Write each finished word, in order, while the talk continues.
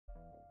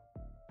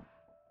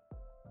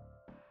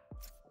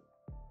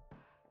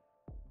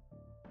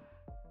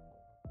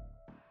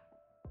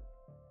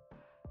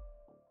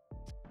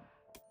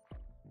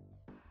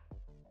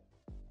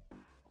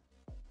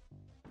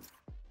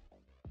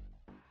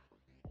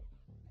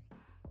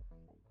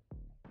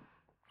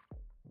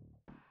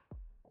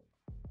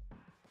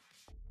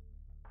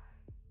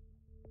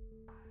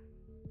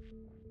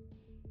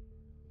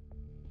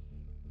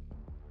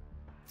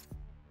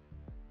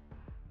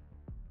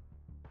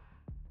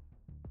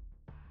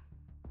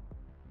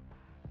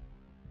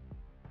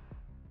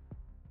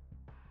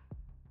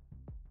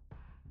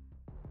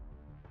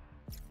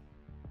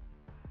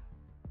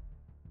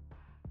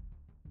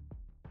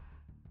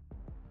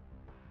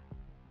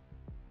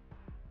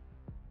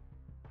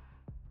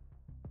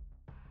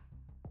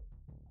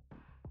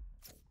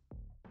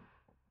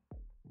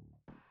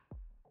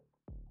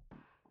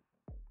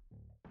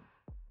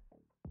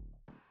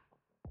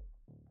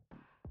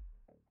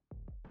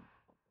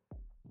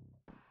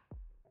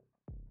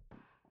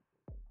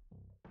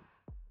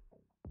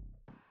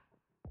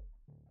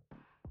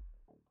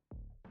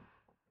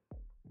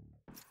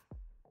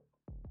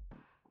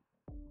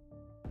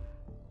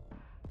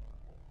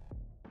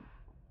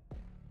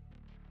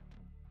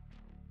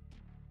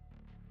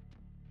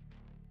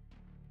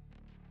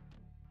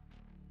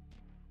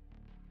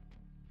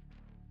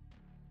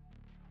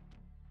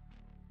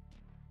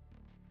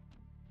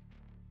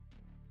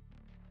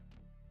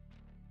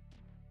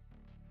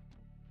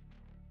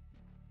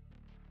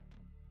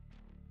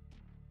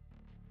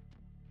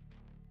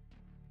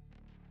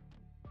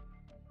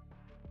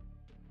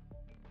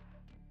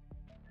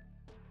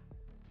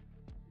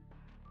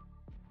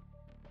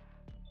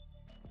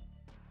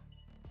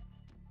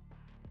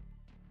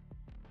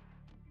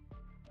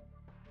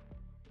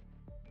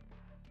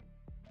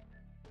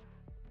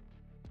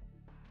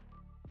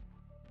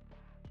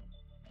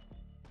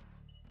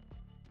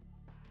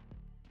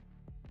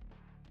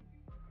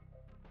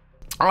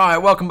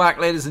Alright, welcome back,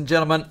 ladies and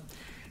gentlemen.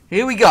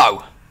 Here we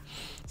go.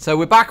 So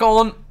we're back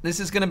on. This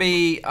is going to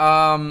be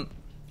the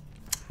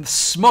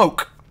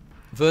Smoke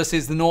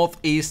versus the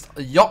Northeast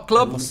Yacht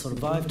Club. I must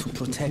survive to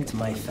protect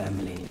my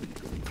family.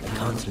 I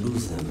can't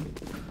lose them.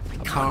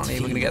 Apparently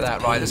we're going to get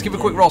that right. Let's give a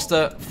quick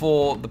roster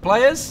for the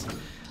players.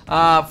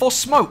 For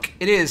Smoke,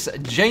 it is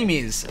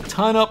Jamie's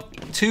Turn Up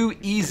Too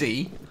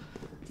Easy,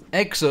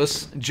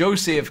 Exus,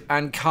 Joseph,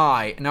 and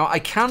Kai. Now, I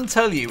can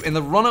tell you, in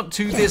the run-up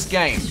to this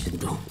game,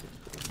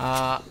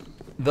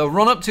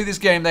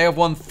 they have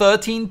won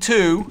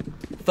 13-2,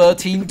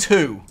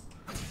 13-2.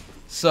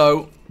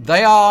 So,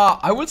 they are,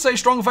 I would say,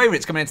 strong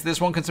favourites coming into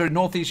this one, considering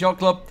Northeast Yacht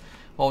Club,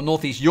 or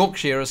Northeast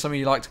Yorkshire, as some of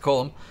you like to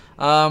call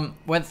them,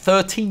 went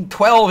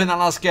 13-12 in that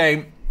last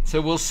game. So,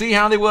 we'll see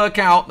how they work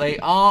out. They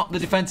are the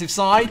defensive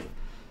side.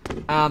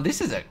 And this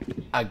is an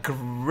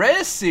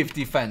aggressive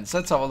defense.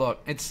 Let's have a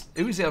look.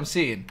 Who is it I'm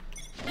seeing?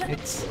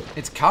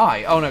 It's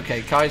Kai. Oh, no,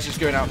 okay. Kai's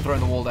just going out and throwing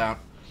the wall down.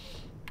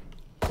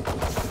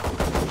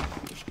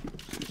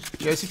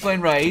 Josie playing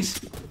Raze.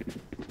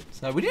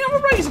 So we didn't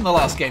have a Raze in the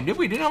last game, did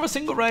we? Didn't have a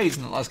single Raze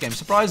in the last game.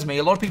 Surprised me.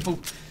 A lot of people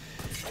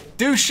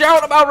do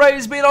shout about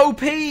Raze being OP,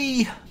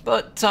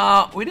 but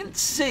we didn't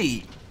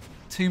see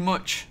too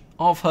much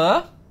of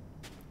her.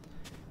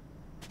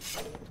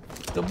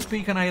 Double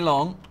peek on A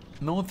long.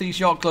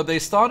 Northeast Yacht Club, they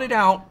started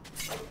out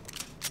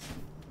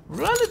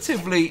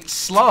relatively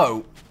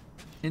slow,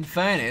 in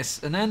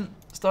fairness, and then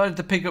started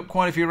to pick up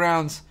quite a few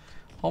rounds.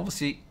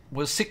 Obviously,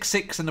 was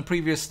 6-6 in the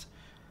previous,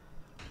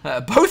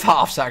 both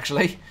halves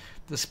actually,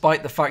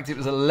 despite the fact it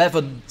was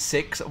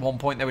 11-6 at one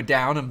point they were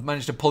down and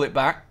managed to pull it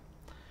back.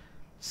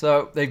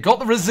 So they've got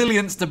the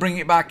resilience to bring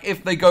it back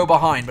if they go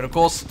behind, but of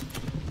course,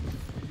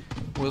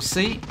 we'll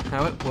see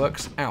how it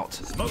works out.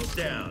 Smoke's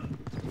down.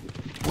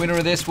 Winner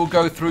of this will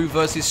go through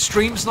versus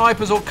Stream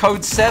Snipers or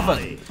Code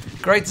 7.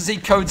 Great to see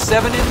Code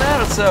 7 in there.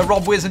 That's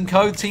Rob Wiz and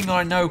Code, team that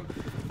I know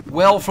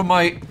well from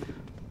my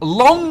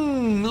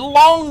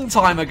long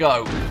time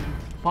ago.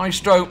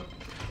 Maestro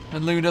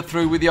and Luna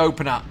through with the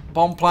opener.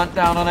 Bomb plant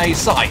down on A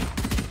site.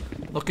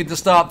 Looking to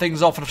start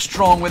things off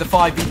strong with a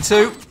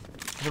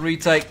 5v2. The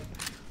retake,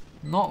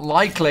 not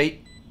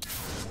likely.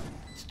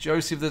 It's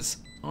Joseph that's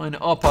on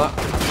upper.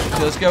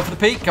 Does go for the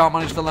peak, can't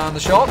manage to land the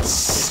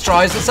shots.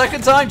 Tries the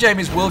second time,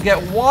 Jamies will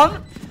get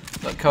one.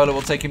 But Cola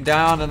will take him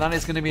down, and that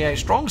is going to be a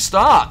strong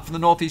start for the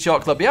Northeast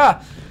Yacht Club.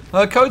 Yeah,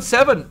 Code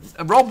 7,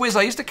 Rob Wiz,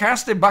 I used to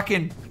cast him back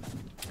in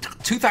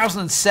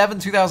 2007,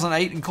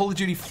 2008 in Call of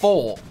Duty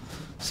 4.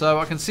 So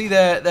I can see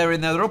they're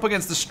in there. They're up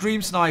against the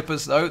Stream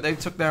Snipers, though. They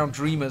took down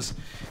Dreamers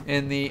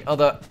in the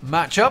other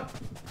matchup.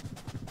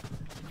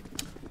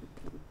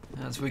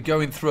 As we're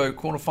going through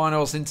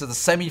quarterfinals into the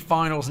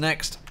semi-finals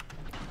next.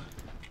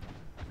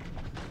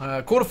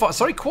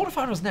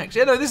 Quarterfinals next.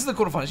 Yeah, no, this is the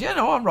quarterfinals. Yeah,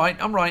 no, I'm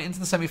right. Into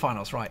the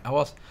semi-finals. Right. I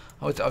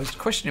was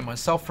questioning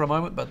myself for a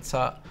moment, but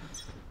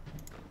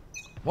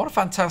what a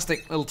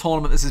fantastic little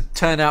tournament this has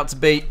turned out to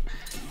be.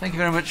 Thank you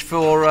very much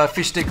for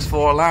Fishsticks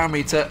for allowing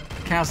me to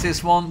cast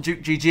this one.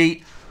 Duke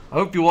GG. I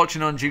hope you're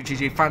watching on Duke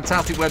GG.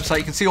 Fantastic website.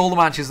 You can see all the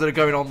matches that are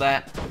going on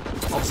there.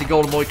 Obviously,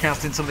 Golden Boy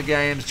casting some of the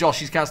games.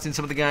 Josh is casting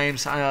some of the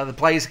games. The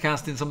players are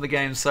casting some of the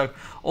games. So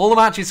all the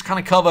matches kind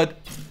of covered,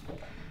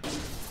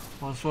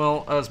 as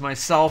well as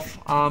myself.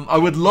 I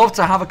would love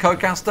to have a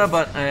co-caster,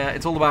 but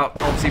it's all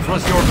about, obviously, for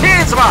us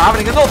Europeans, about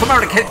having a North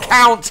American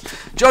count.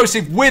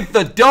 Joseph with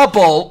the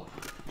double.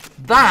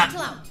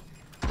 That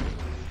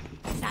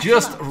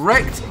just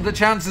wrecked the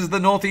chances of the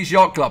Northeast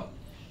Yacht Club.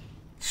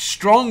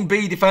 Strong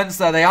B defense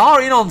there. They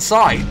are in on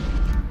side.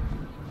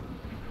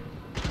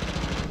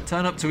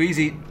 Turn Up Too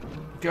Easy.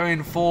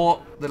 Going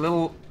for the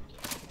little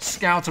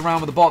scout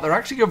around with the bot. They're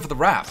actually going for the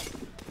wrap.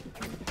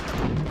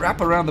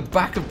 Wrap around the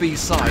back of B's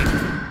side.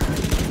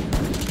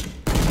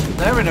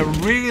 They're in a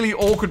really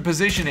awkward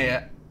position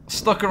here.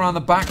 Stuck around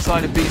the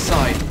backside of B's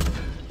side.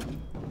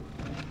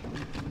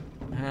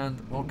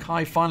 And, well,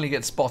 Kai finally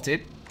gets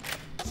spotted.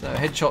 So,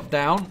 headshot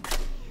down.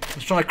 I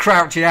was trying to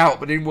crouch it out,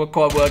 but it didn't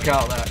quite work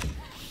out there.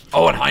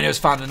 Oh, and Hino's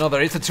found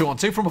another. It's a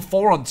 2-on-2 from a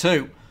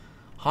 4-on-2.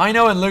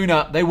 Hino and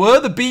Luna, they were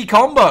the B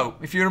combo,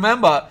 if you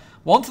remember.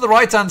 One to the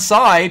right-hand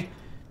side.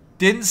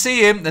 Didn't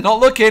see him. They're not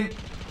looking.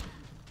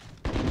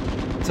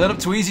 Turn Up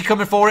Too Easy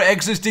coming for it.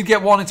 Exus did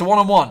get one into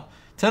 1-on-1.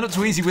 Turn Up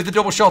Too Easy with the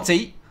double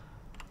shotty.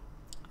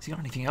 Has he got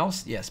anything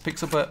else? Yes,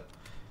 picks up an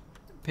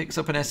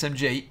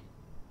SMG.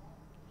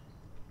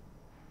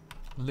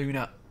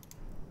 Luna.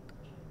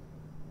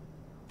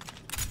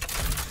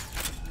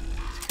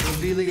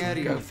 Revealing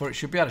area. Go for it.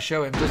 Should be able to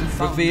show him. Doesn't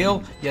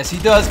reveal. Yes, he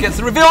does. Gets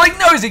the reveal. He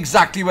knows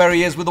exactly where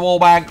he is with the wall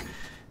bang.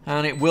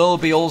 And it will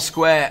be all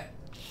square.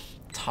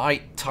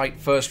 Tight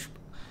first.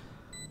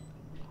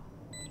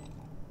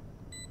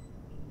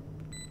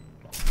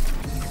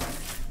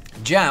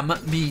 Jam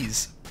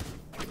Mees.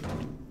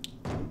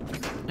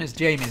 There's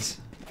Jamie's.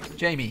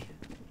 Jamie.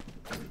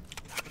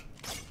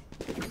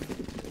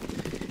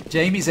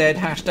 Jamie's Ed,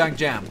 hashtag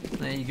jam.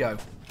 There you go.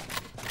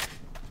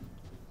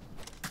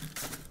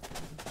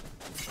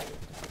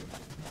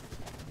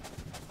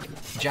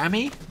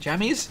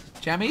 Jammies?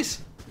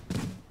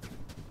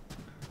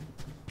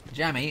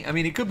 Jammy? I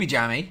mean, it could be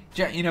jammy.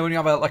 You know, when you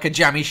have like a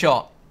jammy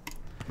shot.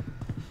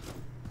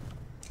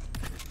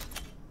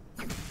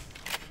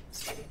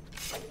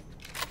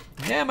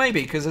 Yeah,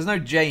 maybe, because there's no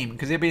Jame,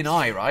 because it'd be an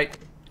I, right?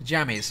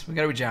 Jammies. We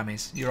go with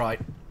jammies. You're right.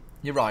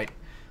 You're right.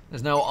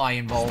 There's no I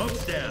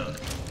involved.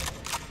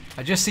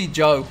 I just see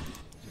Joe.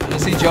 I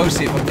just see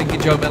Joseph. I'm thinking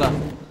Joe Miller.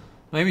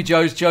 Maybe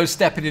Joe's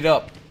stepping it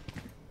up.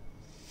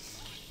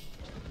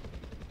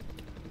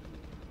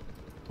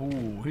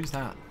 Ooh, who's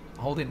that?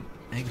 Holding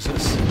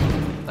Exus.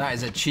 That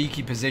is a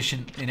cheeky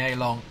position in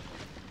A-Long.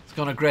 He's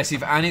gone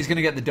aggressive, and he's going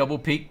to get the double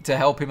peek to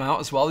help him out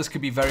as well. This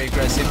could be very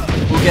aggressive.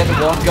 We'll get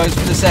the one, goes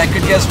for the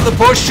second, gets for the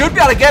push, should be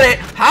able to get it.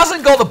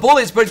 Hasn't got the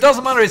bullets, but it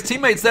doesn't matter. His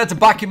teammate's there to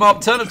back him up.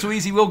 Turn up too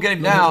easy, will get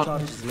him down.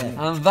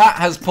 And that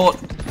has put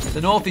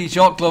the Northeast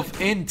Yacht Club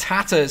in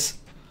tatters.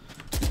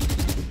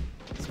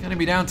 It's going to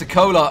be down to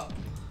Cola.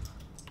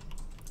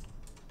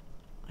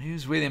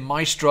 Who's with him?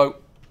 Maestro.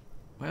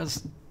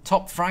 Where's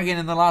top fragging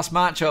in the last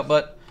matchup,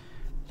 but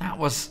that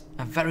was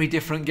a very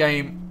different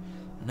game.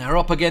 And they're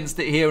up against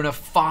it here in a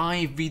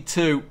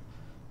 5v2.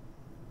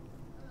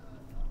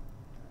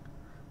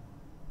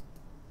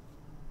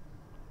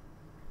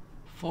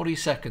 "40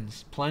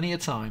 seconds. Plenty of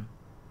time.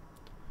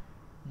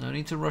 No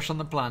need to rush on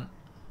the plant.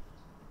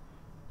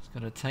 It's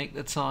going to take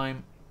the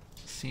time.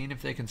 Seeing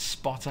if they can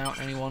spot out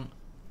anyone.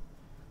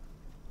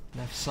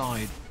 Left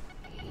side.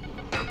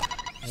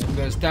 One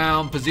goes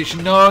down.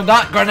 Position. No,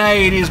 that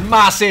grenade is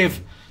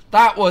massive.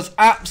 That was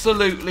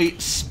absolutely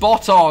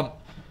spot on.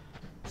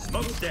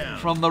 Down.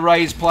 From the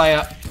Rays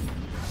player.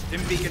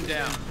 Dim beacon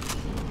down.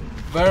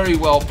 Very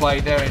well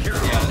played there.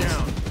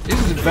 Yeah, this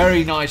is a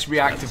very nice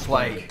reactive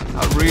play.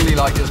 I really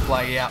like this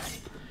play, yeah.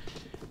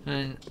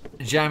 And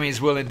Jammies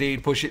will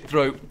indeed push it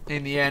through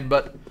in the end,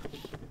 but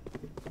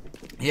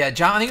yeah,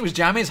 I think it was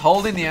Jammies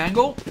holding the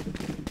angle.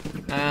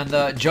 And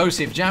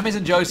Joseph. Jammies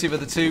and Joseph are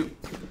the two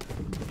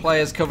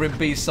players covering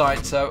B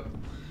side, so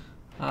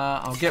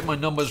I'll get my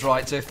numbers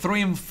right. So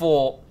 3 and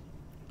 4.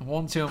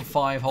 1, 2 and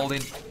 5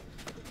 holding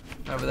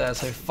over there.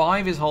 So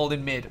 5 is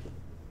holding mid.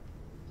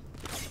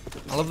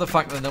 I love the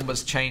fact that the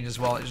numbers change as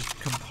well. It just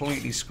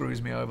completely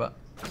screws me over.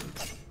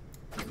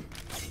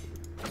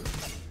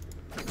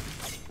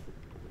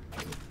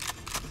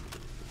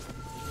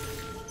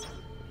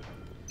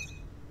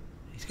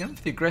 He's going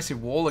for the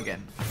aggressive wall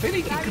again. I feel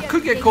he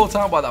could get caught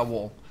out by that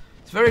wall.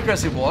 It's a very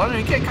aggressive wall. I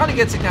don't know, he kind of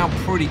gets it down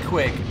pretty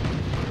quick.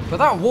 But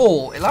that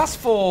wall, it lasts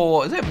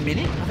for, is it a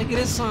minute? I think it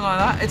is, something like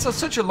that. It's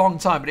such a long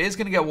time, but it is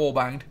going to get wall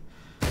banged.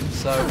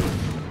 So,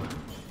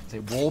 is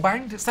it wall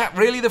banged? Is that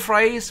really the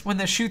phrase? When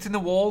they're shooting the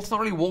wall? It's not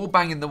really wall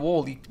banging the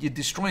wall. You're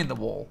destroying the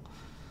wall.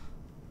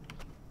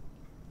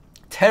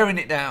 Tearing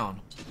it down.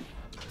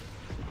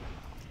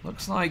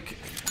 Looks like,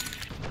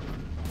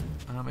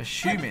 I'm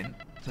assuming,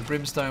 the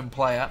Brimstone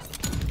player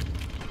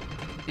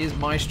is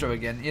Maestro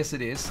again. Yes,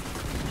 it is.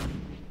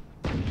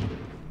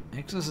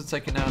 Exodus are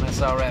taking down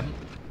SRM.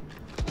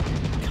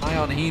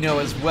 Kion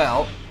Hino as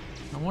well.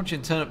 I'm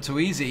watching turn up too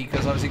easy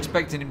because I was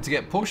expecting him to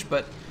get pushed,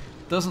 but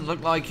doesn't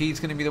look like he's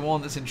going to be the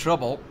one that's in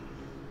trouble.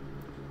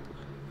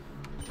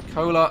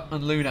 Cola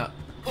and Luna.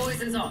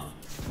 Poison's off.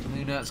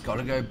 Luna's got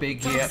to go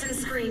big here. Toxin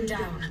screen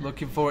down.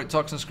 Looking for it.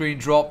 Toxin screen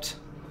dropped.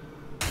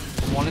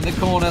 One in the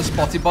corner,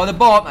 spotted by the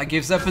bot. That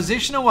gives their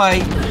position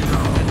away.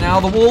 And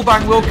now the wall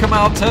bang will come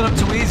out. Turn up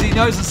too easy.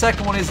 Knows the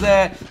second one is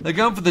there. They're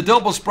going for the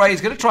double spray.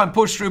 He's going to try and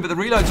push through, but the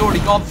reload's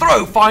already gone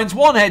through. Finds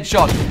one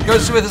headshot.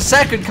 Goes through with a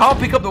second. Can't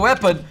pick up the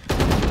weapon.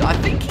 I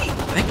think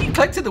he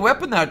collected the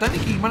weapon there. I don't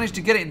think he managed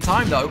to get it in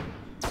time though.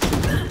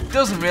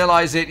 Doesn't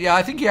realise it. Yeah,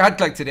 I think he had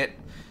collected it.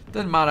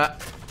 Doesn't matter.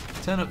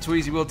 Turn up too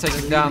easy will take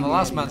him down. The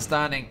last man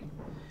standing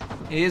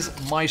is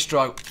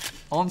Maestro.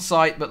 On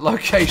site, but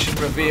location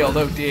revealed.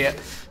 Oh dear.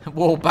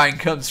 Wall bang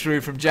comes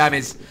through from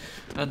Jammies.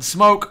 And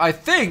Smoke, I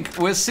think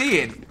we're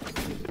seeing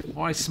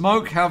why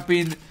Smoke have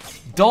been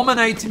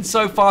dominating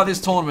so far this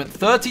tournament.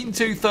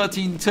 13-2,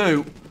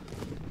 13-2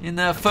 in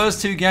their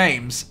first 2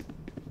 games.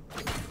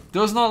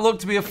 Does not look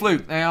to be a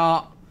fluke. They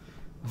are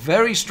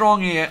very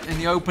strong here in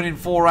the opening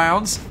 4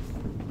 rounds.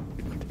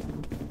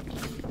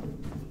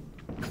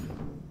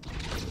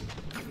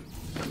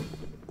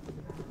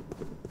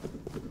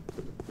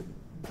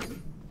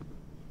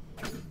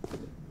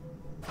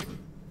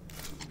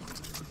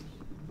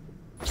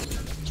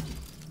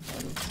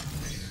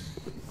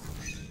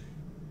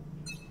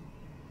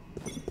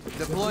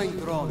 Deploying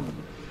drone.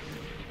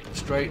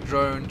 Straight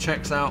drone,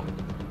 checks out.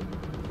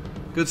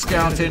 Good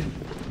scouting.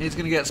 He's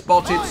going to get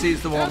spotted,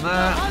 sees the one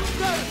there.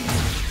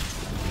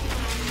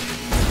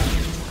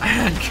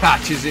 And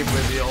catches him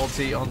with the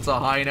ulti onto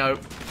Hino.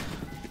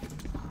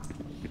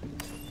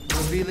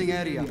 Revealing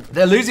area.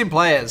 They're losing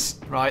players,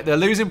 right? They're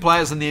losing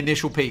players in the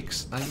initial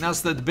peaks. I think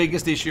that's the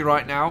biggest issue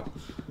right now.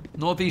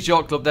 Northeast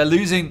Yacht Club, they're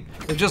losing.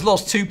 They've just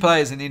lost 2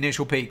 players in the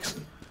initial peaks.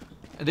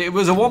 It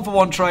was a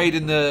 1-for-1 trade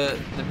in the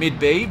mid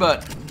B,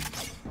 but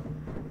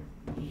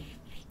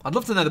I'd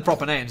love to know the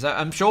proper names.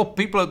 I'm sure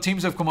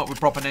teams have come up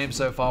with proper names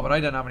so far, but I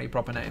don't have any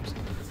proper names.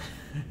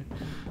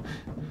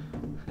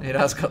 It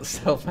has got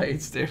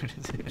self-aids, dude.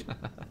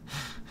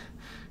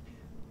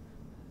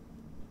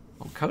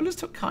 Oh, Cola's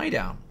took Kai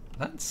down.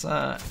 That's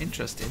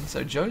interesting.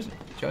 So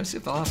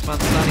Joseph, the last man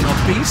standing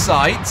on B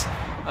site.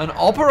 An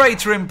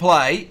operator in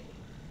play.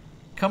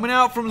 Coming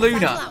out from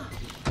Luna.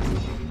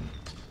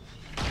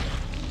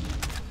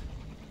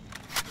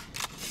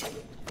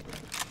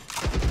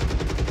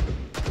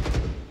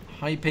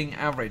 Hyping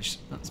average.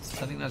 I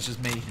think that's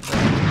just me. I don't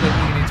think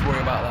you need to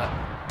worry about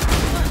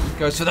that.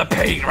 Goes for the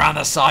ping around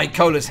the side.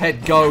 Cola's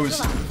head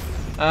goes.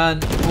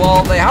 And,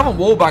 well, they haven't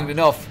wallbanged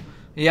enough.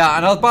 Yeah,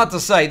 and I was about to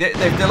say,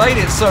 they've delayed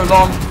it so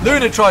long.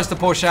 Luna tries to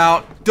push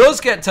out.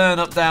 Does get turned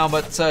up down,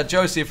 but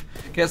Joseph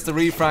gets the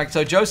refrag.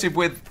 So Joseph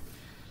with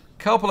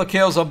a couple of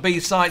kills on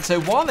B side.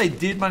 So while they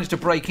did manage to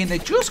break in, they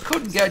just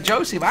couldn't get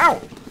Joseph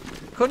out.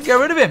 Couldn't get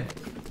rid of him.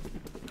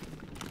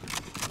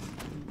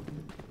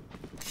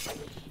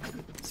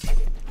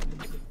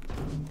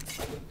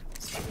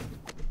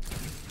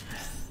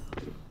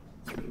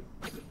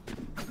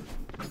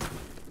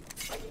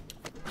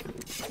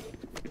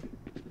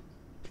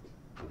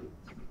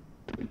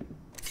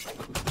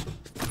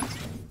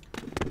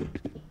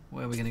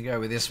 Where are we going to go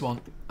with this one?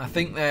 I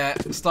think they're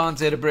starting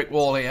to hit a brick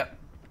wall here.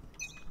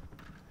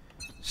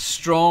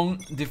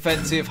 Strong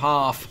defensive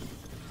half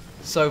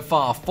so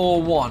far.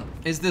 4-1.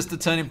 Is this the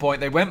turning point?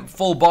 They went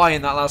full buy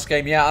in that last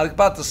game. Yeah, I was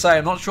about to say,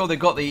 I'm not sure they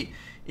got the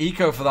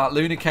eco for that.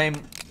 Luna came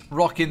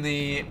rocking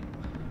the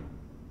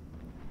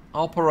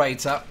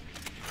operator,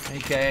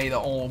 aka the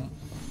Orm.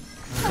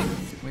 I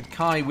think with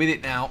Kai with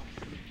it now.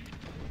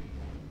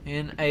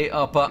 In a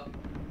upper.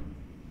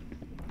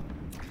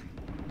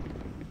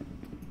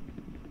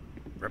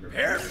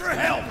 Prepare for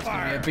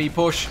hellfire. It's gonna be a B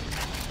push.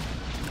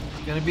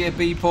 It's gonna be a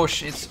B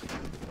push. It's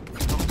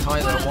not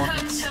Kai that I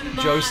want. It's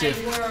Joseph.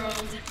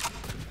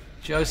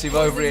 Joseph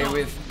over here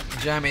with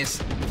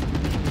Jammies.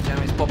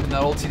 Jammies popping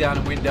that ulti down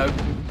in window.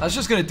 That's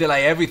just gonna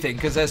delay everything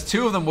because there's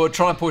two of them who are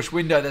trying to push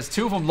window. There's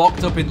two of them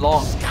locked up in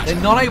long. They're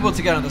not able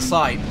to get on the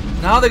side.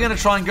 Now they're gonna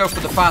try and go for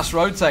the fast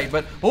rotate,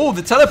 but oh,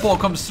 the teleport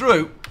comes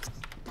through.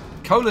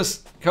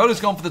 Cola's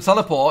gone for the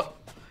teleport.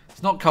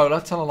 It's not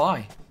Cola. Tell a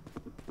lie.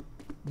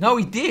 No,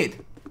 he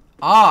did.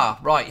 Ah,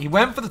 right. He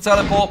went for the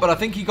teleport, but I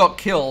think he got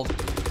killed.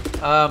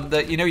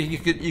 That you know, you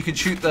could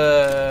shoot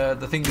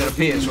the thing that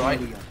appears, right?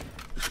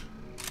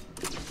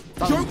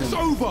 Joke's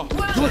over.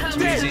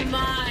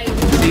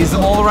 Sees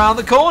them all around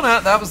the corner.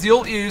 That was the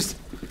ult used.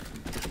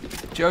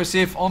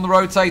 Joseph on the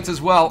rotate as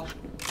well.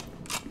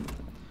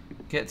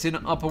 Gets in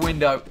upper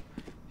window.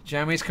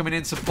 Jamie's coming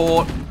in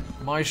support.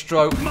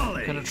 Maestro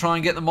gonna try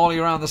and get the molly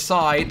around the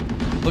side.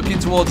 Looking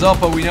towards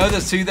upper. We know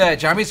there's two there.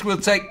 Jamie's will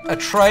take a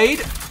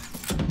trade.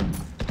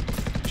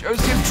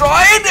 Joseph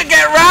trying to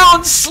get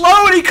round.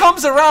 Slowly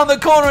comes around the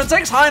corner and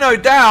takes High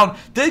Note down.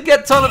 Did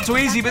get turned up too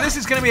easy, but this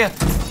is going to be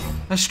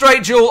a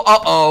straight duel.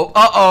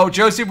 Uh-oh.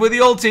 Joseph with the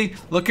ulti.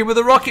 Looking with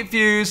the rocket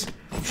fuse.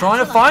 Trying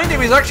to find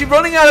him. He's actually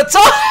running out of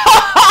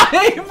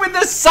time with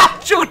the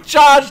satchel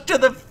charge to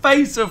the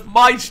face of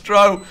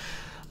Maestro.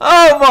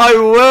 Oh my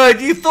word.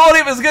 You thought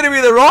it was going to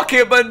be the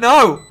rocket, but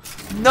no.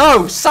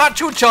 No.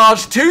 Satchel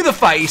charge to the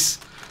face.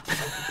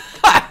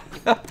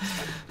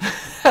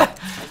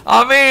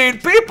 I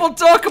mean, people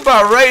talk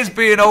about Raze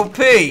being OP.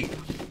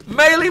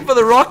 Mainly for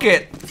the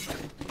rocket.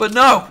 But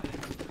no.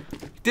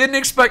 Didn't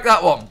expect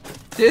that one.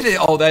 Did it?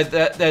 Oh,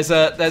 there's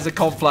a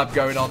conflab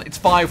going on. It's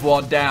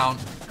 5-1 down.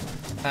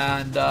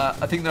 And I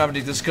think they're having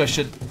a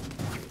discussion.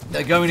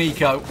 They're going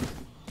eco.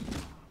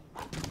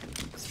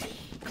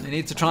 They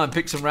need to try and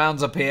pick some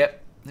rounds up here.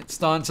 It's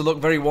starting to look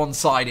very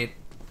one-sided.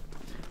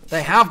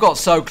 They have got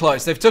so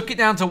close. They've took it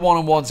down to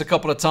one-on-ones a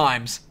couple of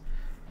times.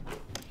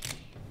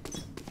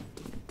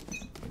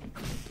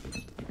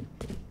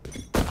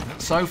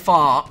 So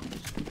far,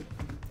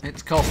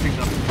 it's costing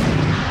them.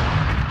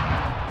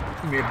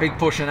 It's going to be a big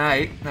push in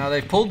A. Now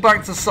they've pulled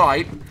back to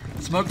site.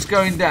 Smoke's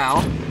going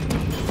down.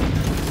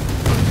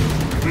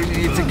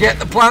 Really need to get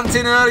the plant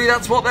in early.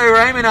 That's what they were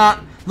aiming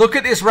at. Look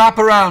at this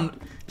wraparound.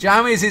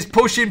 Jammies is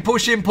pushing.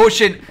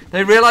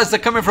 They realise they're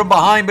coming from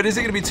behind, but is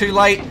it going to be too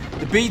late?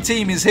 The B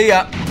team is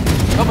here.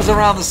 Comes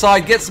around the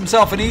side, gets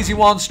himself an easy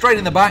one. Straight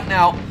in the back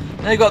now.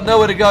 They've got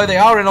nowhere to go. They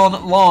are in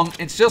on long.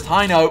 It's just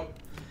High Note.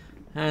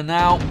 And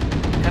now...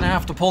 gonna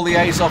have to pull the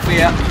ace off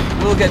here.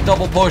 We'll get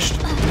double pushed.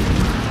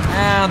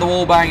 And the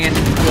wall banging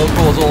will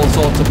cause all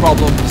sorts of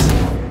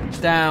problems.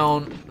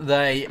 Down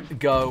they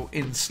go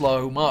in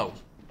slow-mo.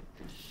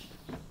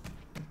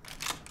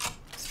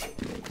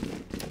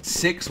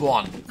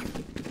 6-1.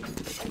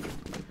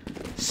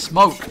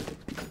 Smoke.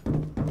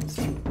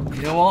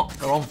 You know what?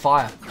 They're on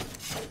fire.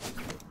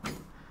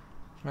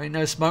 There ain't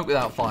no smoke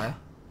without fire.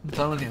 I'm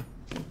telling you.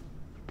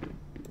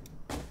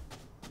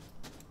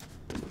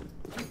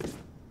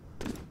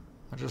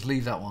 Just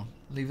leave that one.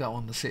 Leave that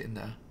one to sit in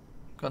there.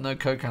 Got no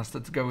co-caster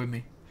to go with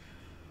me.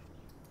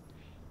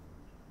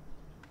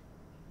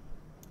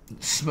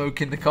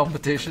 Smoke in the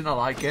competition. I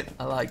like it.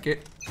 I like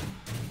it.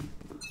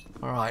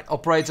 Alright.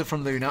 Operator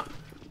from Luna.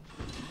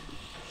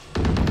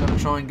 Gonna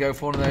try and go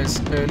for one of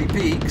those early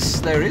peaks.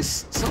 There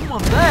is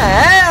someone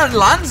there and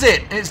lands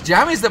it. It's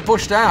Jammies that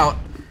pushed out.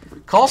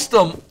 Cost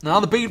them. Now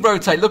the beat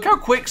rotate. Look how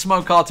quick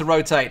Smoke are to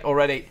rotate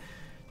already.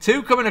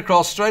 Two coming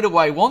across straight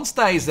away. One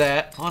stays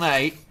there on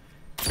A.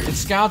 It's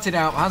scouted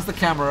out, has the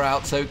camera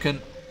out so it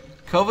can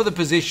cover the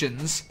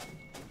positions.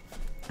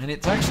 And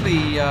it's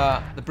actually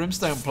the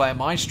Brimstone player,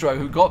 Maestro,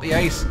 who got the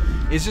ace,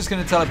 is just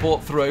going to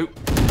teleport through.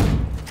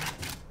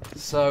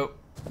 So,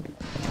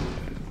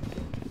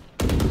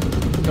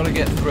 got to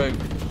get through.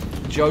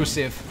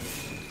 Joseph,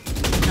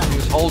 he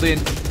was holding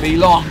B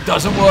long,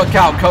 doesn't work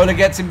out. Coda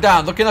gets him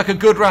down, looking like a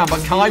good round,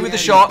 but Kai with the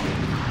shot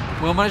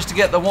will manage to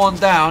get the one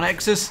down.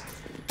 Exus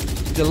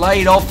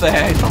delayed off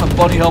there, trying to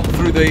bunny hop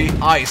through the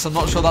ice. I'm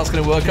not sure that's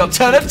going to work out.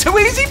 Turn up too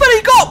easy, but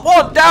he got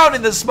one down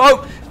in the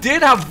smoke.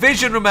 Did have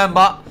vision,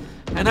 remember.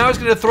 And now he's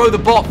going to throw the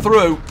bot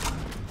through.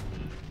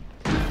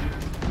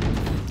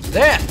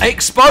 There,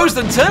 exposed,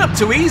 and turn up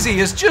too easy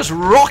is just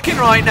rocking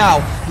right now.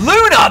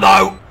 Luna,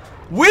 though,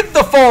 with the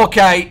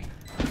 4K.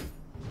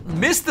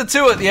 Missed the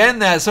 2 at the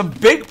end there. Some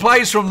big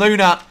plays from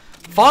Luna.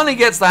 Finally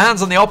gets the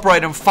hands on the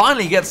operator and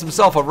finally gets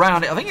himself a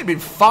round. I think it'd been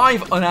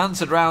 5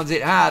 unanswered rounds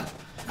it had.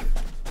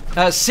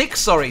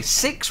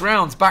 6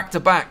 rounds back to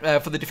back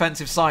for the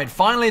defensive side.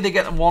 Finally, they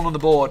get them 1 on the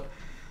board.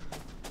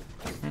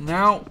 And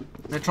now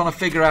they're trying to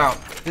figure out.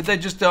 Did they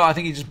just I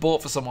think he just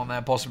bought for someone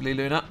there, possibly,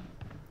 Luna.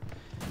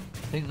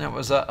 I think that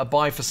was a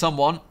buy for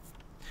someone.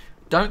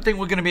 Don't think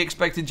we're going to be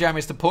expecting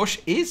Jamis to push.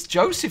 Is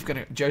Joseph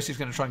going to... Joseph's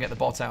going to try and get the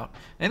bot out.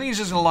 I think he's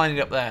just going to line it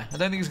up there. I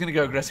don't think he's going to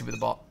go aggressive with the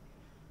bot.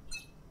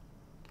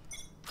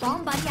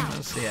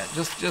 Let's see it.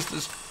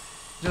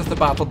 Just the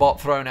battle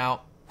bot thrown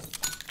out.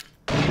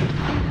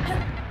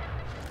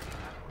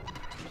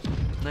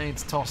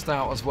 Nades tossed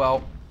out as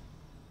well.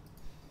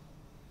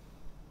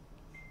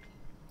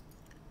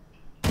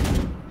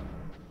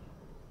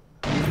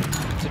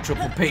 It's a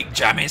triple peak,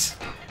 Jamis.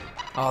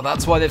 Oh,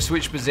 that's why they've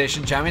switched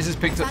position. Jamis has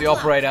picked up the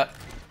operator.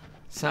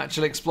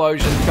 Satchel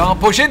explosion. Can't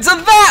push into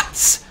that!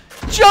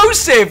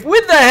 Joseph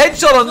with the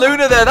headshot on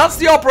Luna there. That's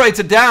the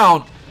operator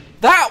down.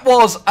 That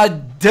was a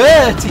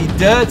dirty,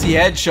 dirty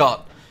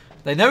headshot.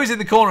 They know he's in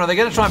the corner. They're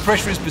going to try and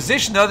pressure his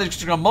position, though. They're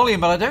just going to molly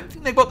him, but I don't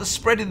think they've got the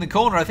spread in the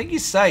corner. I think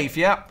he's safe,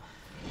 yeah.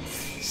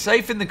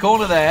 Safe in the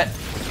corner there.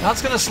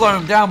 That's going to slow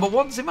him down, but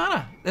what does it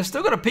matter? They've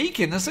still got to peek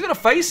him. They're still going to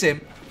face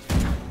him.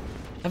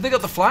 Have they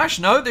got the flash?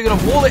 No, they're going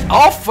to wall it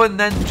off and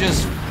then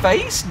just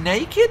face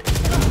naked?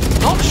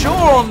 Not sure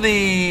on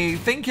the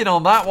thinking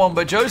on that one,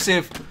 but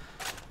Joseph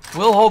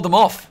will hold them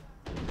off.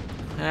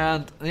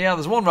 And yeah,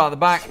 there's one right at the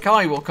back.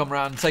 Kai will come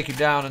around and take him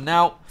down, and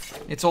now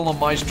it's all on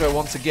Maestro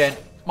once again.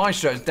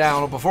 Maestro's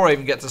down before I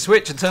even get to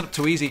switch and turn up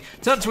too easy.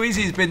 Turn up too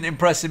easy has been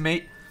impressing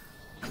me.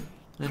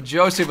 And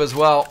Joseph as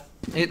well.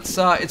 It's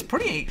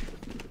pretty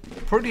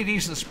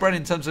decent spread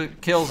in terms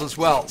of kills as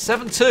well.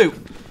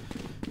 7-2.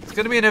 It's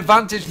going to be an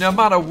advantage no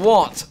matter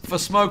what for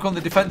Smoke on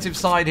the defensive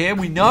side here.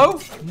 We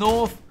know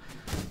North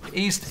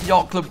East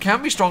Yacht Club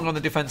can be strong on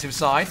the defensive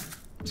side.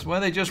 It's where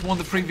they just won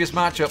the previous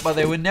matchup, but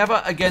they were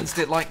never against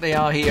it like they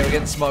are here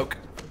against Smoke.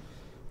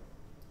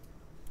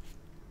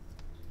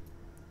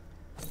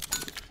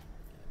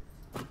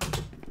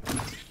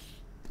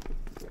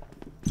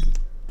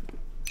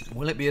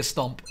 Will it be a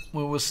stomp?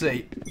 We will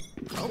see.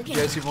 Okay.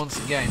 Joseph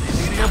once again. Is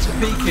he going to go to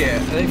the peak here?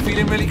 Are they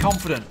feeling really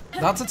confident?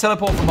 That's a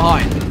teleport from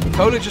behind.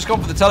 Cola just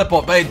gone for the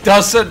teleport, but it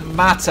doesn't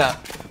matter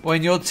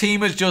when your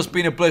team has just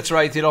been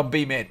obliterated on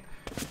B mid.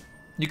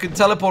 You can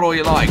teleport all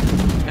you like.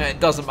 It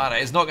doesn't matter.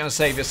 It's not going to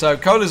save you. So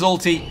Cola's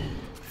ulti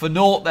for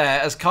naught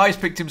there as Kai's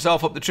picked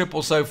himself up the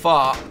triple so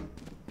far.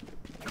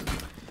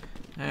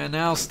 And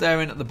now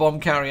staring at the bomb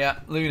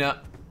carrier,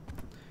 Luna.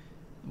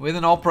 With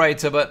an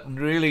operator, but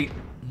really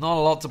not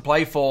a lot to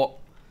play for.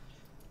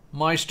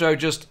 Maestro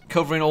just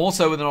covering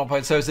also with an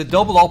operator. So it's a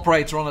double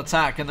operator on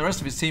attack, and the rest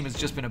of his team has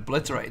just been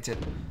obliterated.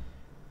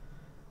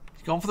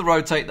 He's gone for the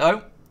rotate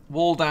though.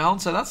 Wall down,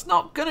 so that's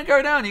not going to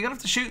go down. You're going to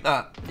have to shoot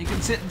that. You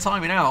can sit and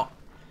time it out.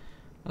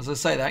 As I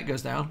say, that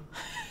goes down.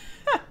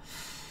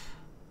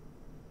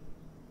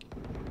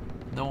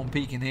 No one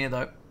peeking here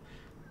though.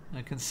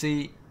 I can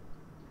see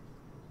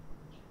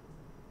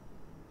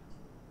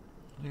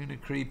Luna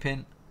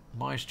creeping.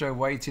 Maestro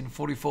waiting,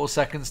 44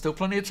 seconds, still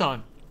plenty of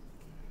time.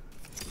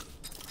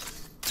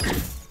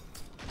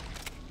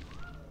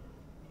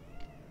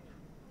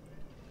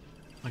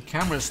 The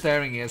camera's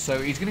staring here, so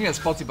he's going to get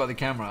spotted by the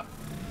camera.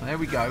 There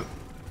we go.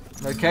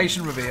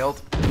 Location revealed.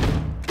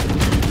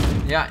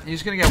 Yeah,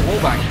 he's going to get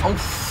wallbang.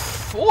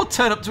 Oh, or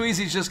turn up too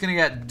easy, he's just going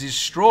to get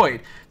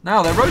destroyed.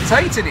 Now, they're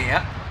rotating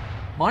here.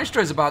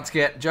 Maestro's about to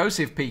get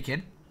Joseph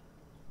peeking.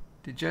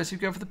 Did Joseph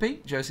go for the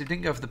peek? Joseph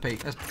didn't go for the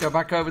peek. Let's go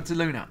back over to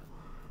Luna.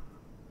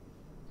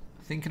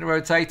 Thinking of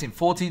rotating.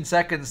 14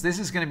 seconds. This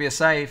is going to be a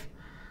save.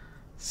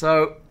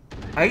 So,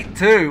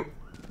 8-2.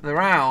 The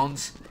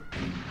rounds.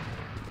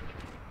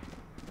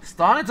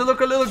 Starting to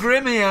look a little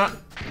grim here.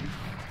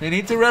 They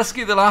need to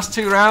rescue the last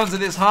 2 rounds of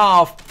this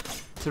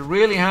half to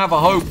really have a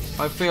hope,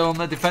 I feel, on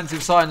the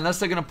defensive side. Unless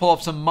they're going to pull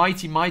off some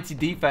mighty, mighty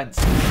defense.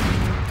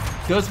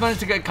 Does manage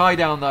to get Kai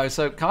down, though.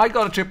 So, Kai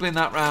got a triple in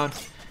that round.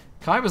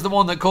 Kai was the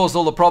one that caused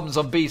all the problems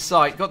on B's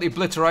site. Got the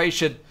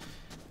obliteration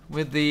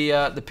with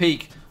the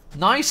peak.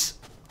 Nice.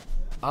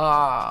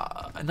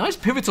 Nice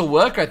pivotal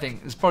work, I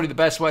think, is probably the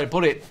best way to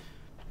put it.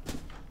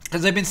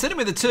 Because they've been sitting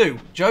with the two,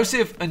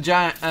 Joseph and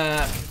Jammies,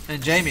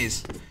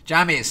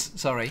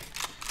 sorry,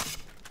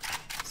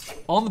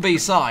 on the B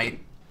side,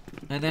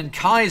 and then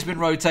Kai's been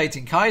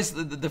rotating. Kai's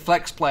the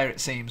flex player,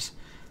 it seems.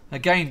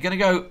 Again, going to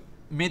go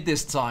mid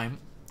this time,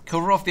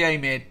 cover off the A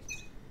mid,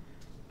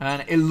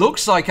 and it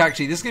looks like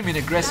actually this is going to be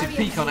an aggressive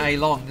peek on A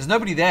long. There's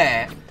nobody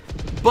there,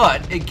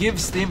 but it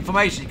gives the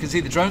information. You can see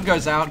the drone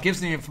goes out,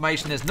 gives the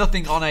information. There's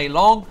nothing on A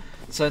long,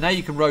 so now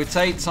you can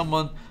rotate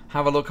someone.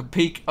 Have a look and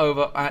peek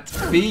over at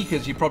B,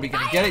 because you're probably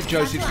going to get it.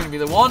 Joseph's going to be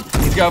the one.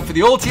 He's going for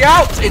the ulti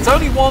out. It's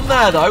only one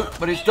there, though,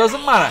 but it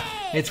doesn't matter.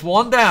 It's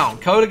one down.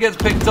 Coda gets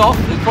picked off.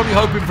 He's probably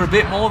hoping for a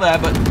bit more there,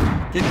 but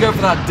didn't go for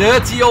that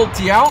dirty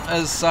ulti out,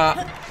 as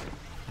I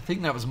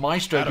think that was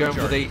Maestro going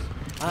for the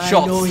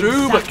shot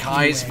through, but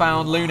Kai's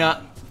found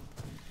Luna.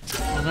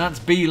 And that's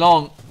B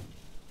long.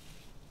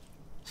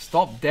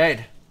 Stop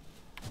dead.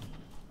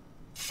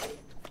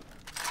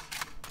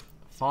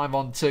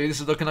 5-on-2. This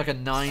is looking like a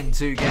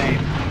 9-2 game.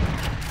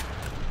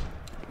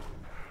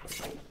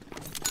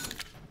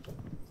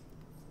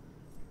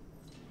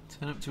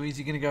 Turn up too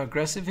easy. Going to go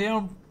aggressive here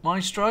on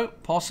Maestro?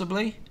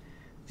 Possibly.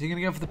 Is he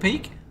going to go for the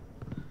peak?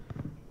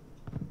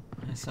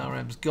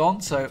 SRM's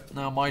gone, so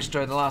now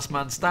Maestro, the last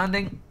man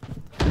standing.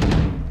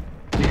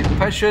 Being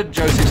pressured.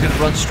 Joseph's going to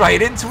run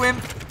straight into him.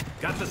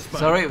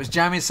 Sorry, it was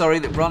Jammy, sorry,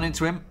 that run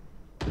into him.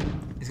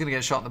 He's going to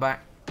get shot in the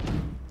back.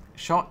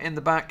 Shot in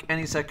the back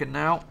any second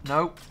now.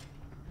 No.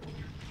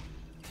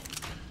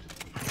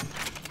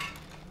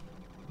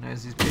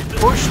 As he's being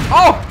pushed.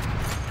 Oh!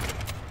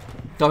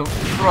 Don't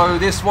throw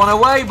this one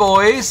away,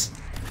 boys.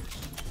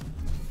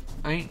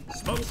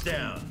 Smoke's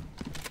down.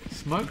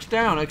 Smoke's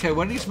down. Okay,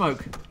 when did he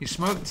smoke? He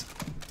smoked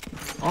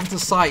onto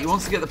site. He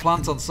wants to get the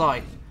plant on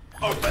site.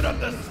 Open up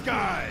the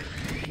sky.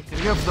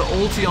 Gonna go for the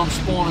ulti on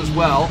spawn as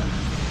well.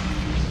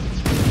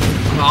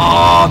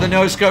 Oh, the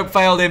no-scope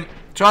failed him.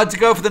 Tried to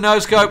go for the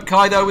no-scope.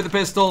 Kai, though, with the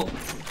pistol.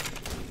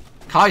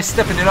 Kai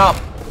stepping it up.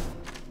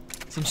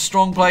 Some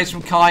strong plays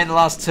from Kai in the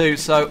last two,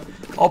 so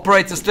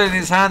operator still in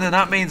his hand, and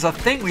that means I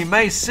think we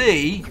may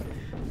see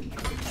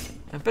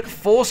a bit of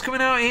force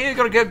coming out here. You've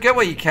got to get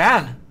what you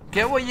can.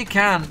 Get what you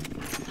can.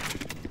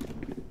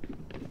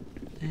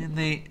 In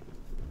the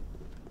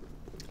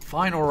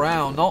final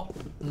round,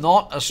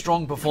 not a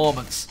strong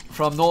performance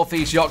from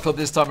Northeast Yacht Club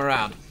this time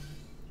around.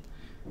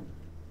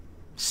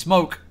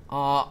 Smoke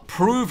are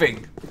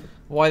proving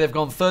why they've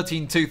gone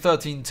 13-2,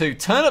 13-2.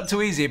 Turn up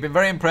too easy. I've been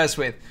very impressed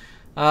with.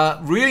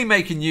 Really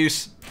making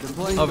use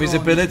of his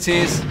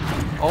abilities.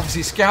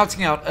 Obviously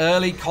scouting out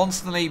early,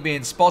 constantly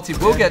being spotted.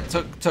 Will get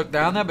took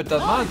down there, but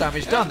doesn't matter.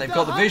 Damage done. They've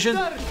got the vision.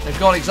 They've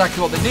got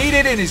exactly what they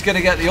needed, and he's going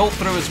to get the ult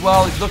through as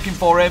well. He's looking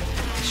for him.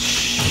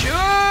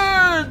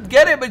 Should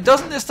get it, but he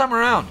doesn't this time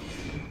around.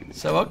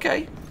 So,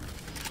 okay.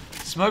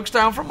 Smoke's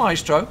down from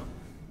Maestro.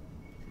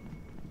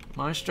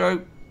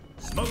 Maestro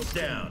Smoke's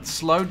down.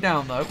 Slowed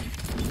down, though.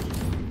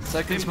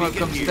 Second smoke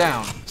comes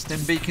down.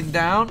 Stim beacon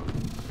down.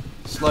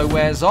 Slow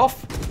wears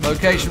off.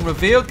 Location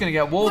revealed. Going to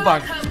get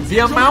wallbang. The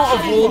amount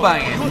of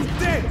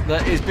wallbanging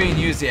that is being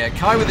used here.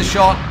 Kai with a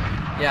shot.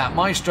 Yeah,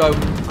 Maestro.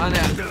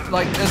 And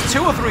like, there's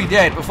 2 or 3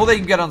 dead before they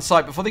can get on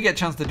site, before they get a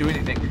chance to do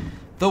anything.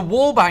 The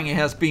wallbanging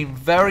has been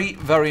very,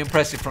 very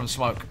impressive from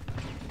Smoke.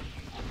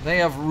 They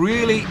have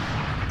really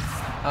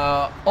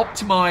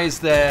optimized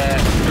their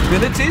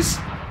abilities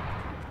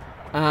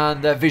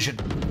and their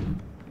vision.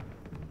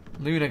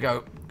 Luna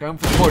going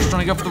for the push,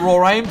 trying to go for the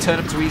raw aim. Turn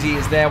up too easy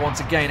is there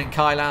once again, and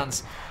Kai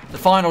lands the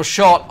final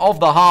shot of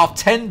the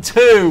half.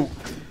 10-2.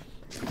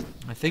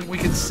 I think we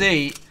can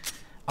see.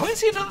 Are we going to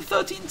see another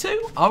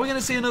 13-2? Are we going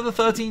to see another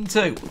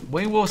 13-2?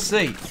 We will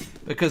see,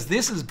 because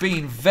this has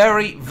been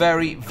very,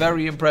 very,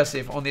 very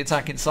impressive on the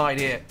attacking side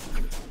here.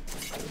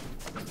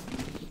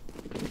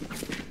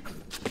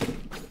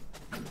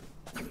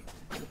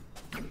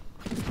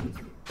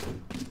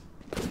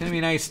 It's going to be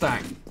an A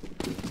stack.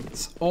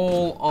 It's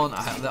all on.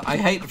 I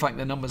hate the fact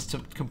the numbers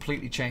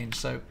completely change,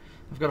 so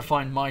I've got to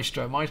find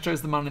Maestro.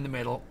 Maestro's the man in the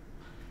middle,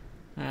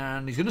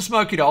 and he's going to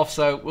smoke it off,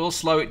 so we'll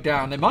slow it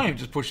down. They might even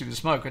just push you the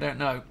smoke, I don't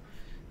know.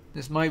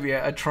 This might be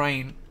a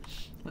train.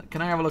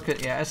 Can I have a look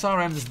at, yeah,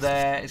 SRM's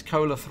there. Is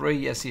Cola 3?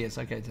 Yes, he is.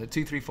 Okay, so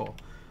 2, 3, 4.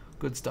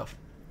 Good stuff.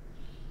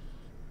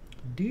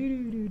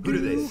 Who do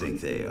they think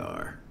they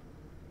are?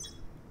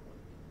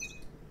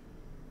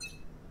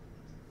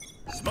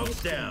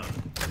 Smoke's down.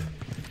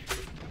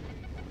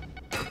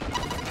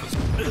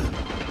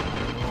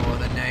 Oh,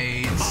 the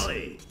nades.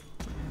 Molly.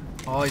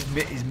 Oh,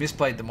 he's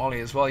misplayed the molly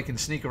as well. He can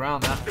sneak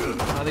around that.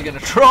 Are they going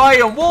to try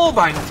and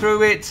wallbang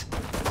through it?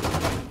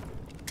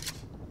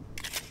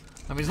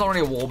 I mean, it's not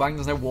really a wallbang.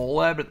 There's no wall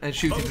there, but they're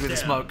shooting through the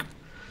smoke.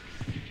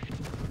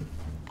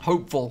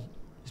 Hopeful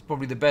is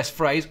probably the best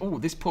phrase. Oh,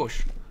 this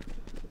push.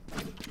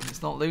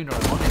 It's not Luna.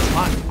 It's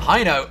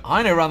Heino.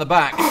 Heino around the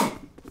back.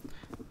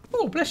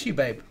 Oh, bless you,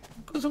 babe.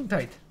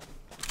 Gesundheit.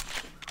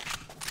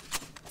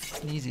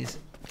 Sneezes.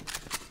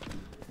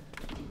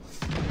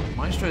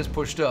 Maestro's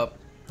pushed up.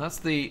 That's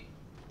the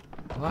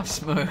last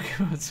smoke.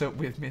 What's up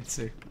with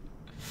Mitsu?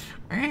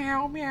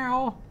 Meow,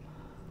 meow.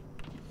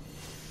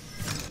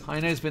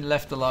 Heino's been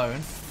left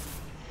alone.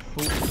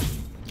 Ooh.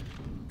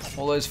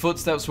 All those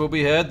footsteps will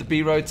be heard. The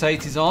B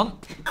rotate is on.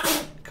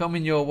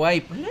 Coming your way.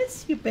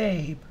 Bless you,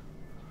 babe.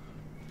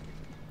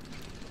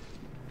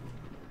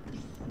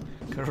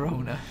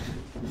 Corona.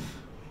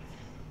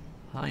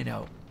 I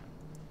know.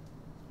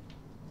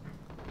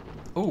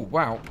 Oh,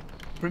 wow.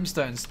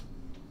 Brimstone's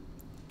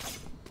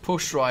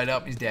pushed right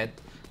up. He's dead.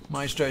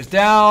 Maestro's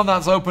down.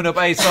 That's opened up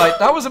A site.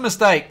 That was a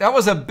mistake. That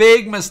was a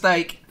big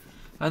mistake.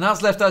 And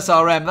that's left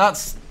SRM.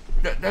 That's...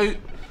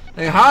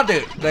 They had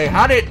it. They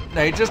had it.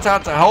 They just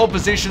had to hold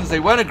positions.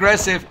 They weren't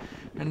aggressive.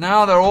 And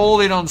now they're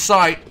all in on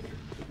site.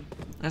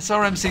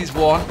 SRM sees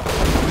one.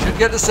 Should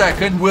get the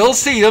second. Will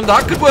see them.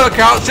 That could work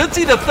out. Should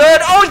see the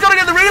third. Oh, he's got to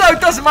get the reload.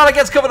 Doesn't matter.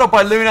 Gets covered up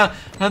by Luna.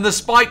 And the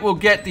spike will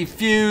get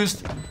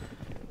defused.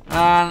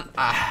 And,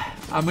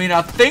 I mean,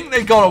 I think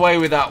they got away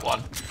with that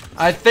one.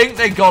 I think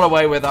they got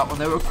away with that one.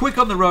 They were quick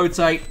on the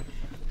rotate.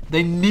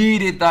 They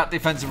needed that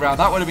defensive round.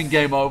 That would have been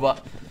game over.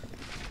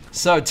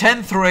 So,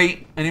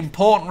 10-3. An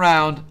important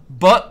round.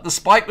 But the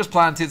spike was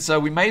planted, so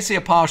we may see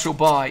a partial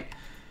buy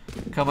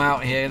come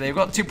out here. They've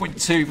got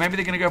 2.2. Maybe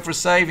they're going to go for a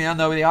save. Yeah,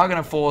 no, they are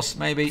going to force,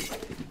 maybe.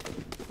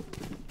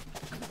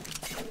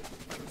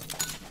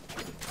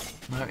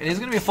 No, it is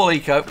going to be a full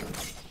eco.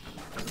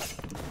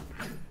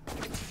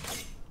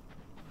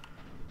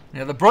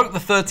 Yeah, they broke the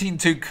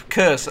 13-2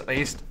 curse, at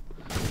least.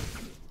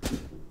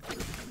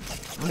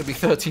 It's going to be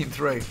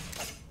 13-3.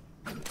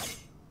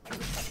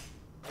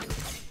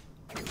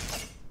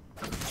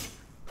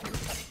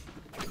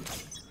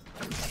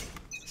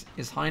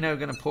 Is Hino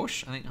going to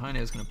push? I think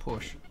Hino is going to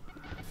push.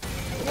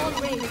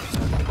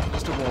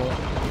 Just a wall.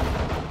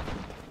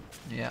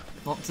 Yeah,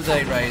 not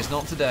today, Rays.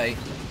 Not today.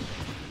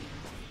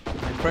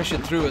 They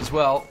pressured through as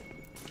well.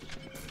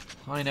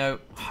 Hino,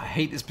 I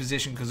hate this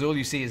position because all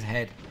you see is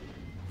head.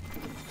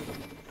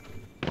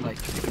 Like,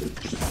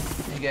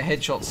 you get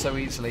headshots so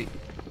easily.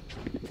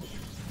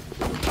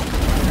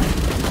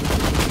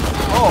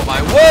 Oh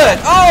my word!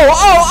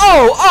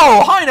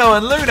 Oh! Hino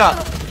and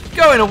Luna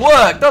going to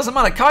work. Doesn't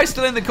matter. Kai's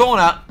still in the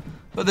corner.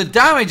 But the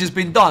damage has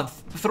been done.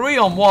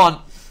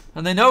 3-on-1.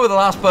 And they know where the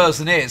last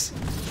person is.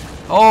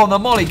 Oh, and the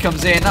molly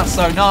comes in. That's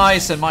so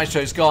nice. And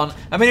Maestro's gone.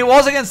 I mean, it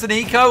was against an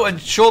eco. And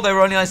sure, they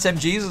were only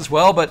SMGs as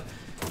well. But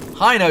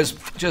Hino's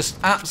just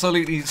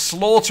absolutely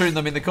slaughtering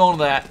them in the corner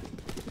there.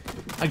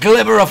 A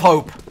glimmer of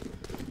hope.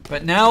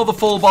 But now the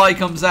full buy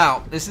comes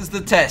out. This is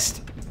the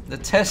test. The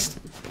test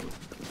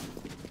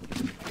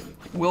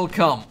will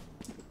come.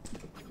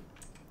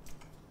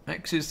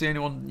 X is the only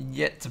one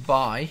yet to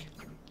buy.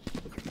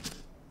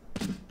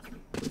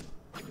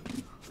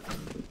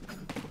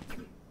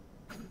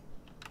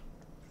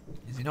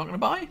 Is he not going to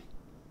buy?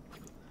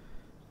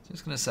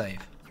 Just going to save.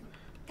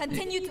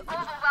 Continue to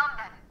overwhelm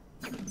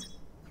them.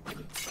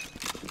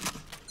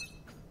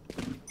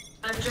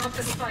 I've dropped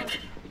the spike.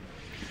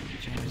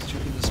 James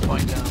chucking the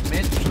spike down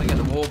mid, trying to get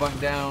the wallbang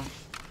down.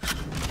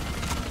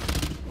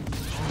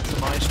 Onto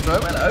Maestro.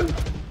 Hello.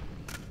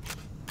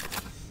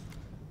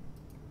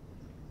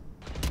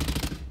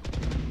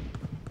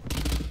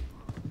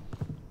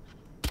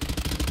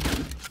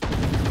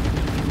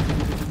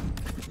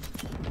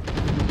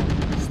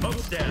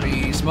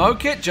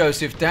 Smoke it.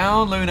 Joseph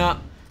down. Luna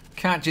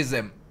catches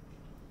him.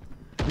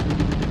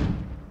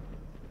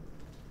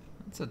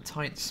 That's a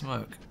tight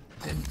smoke.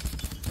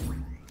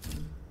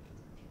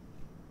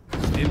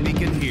 Stim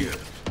beacon here.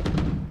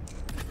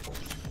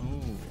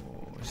 Ooh,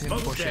 is he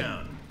gonna push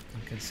down.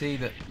 I can see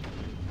that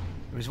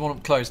there is one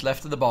up close,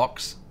 left of the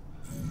box.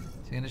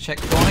 Is he going to check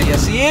the corner?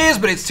 Yes, he is,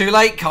 but it's too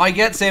late. Kai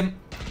gets him.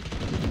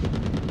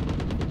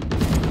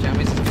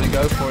 Jammies is going to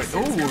go for it.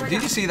 Ooh,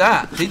 did you see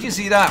that? Did you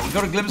see that? We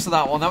got a glimpse of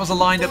that one. That was a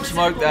lined up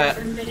smoke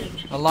there.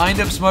 A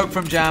lined up smoke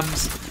from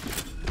Jams.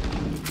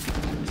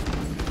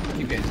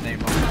 Keep getting his name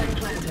wrong.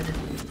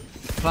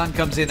 Plan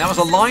comes in. That was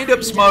a lined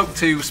up smoke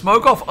to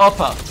smoke off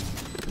upper.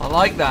 I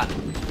like that.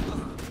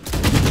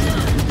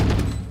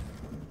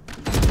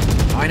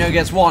 Hino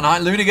gets one.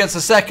 Luna gets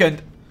a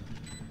second.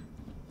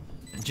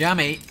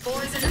 Jammy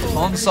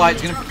on site.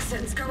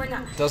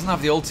 Doesn't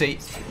have the ulti.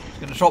 He's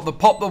going to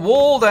pop the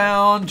wall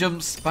down.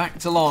 Jumps back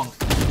to long.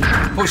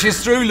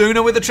 Pushes through.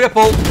 Luna with the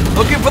triple.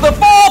 Looking for the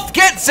fourth.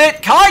 Gets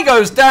it. Kai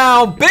goes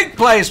down. Big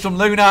plays from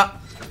Luna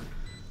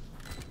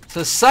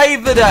to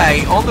save the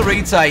day on the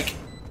retake.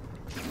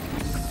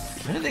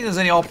 I don't think there's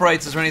any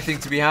operators or anything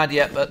to be had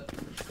yet, but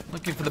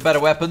looking for the better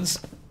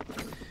weapons.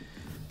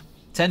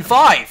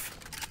 10-5.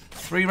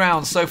 3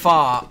 rounds so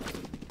far.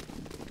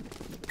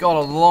 Got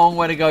a long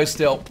way to go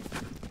still.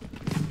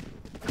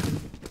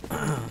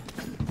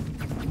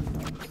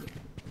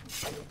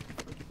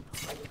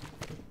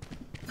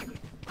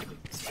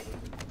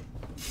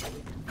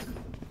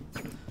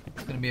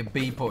 It's going to be a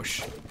B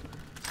push.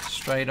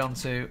 Straight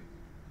onto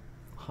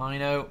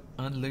Hino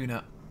and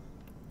Luna.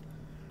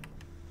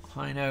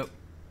 Hino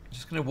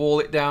just going to wall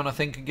it down, I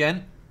think,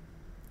 again.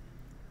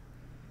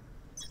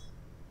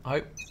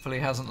 Hopefully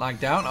it hasn't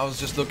lagged out. I was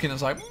just looking and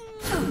was like,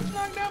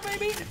 lagged out,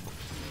 baby.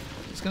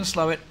 Just going to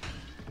slow it.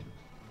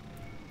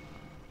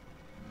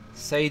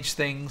 Sage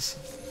things.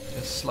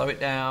 Just slow it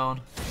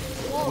down.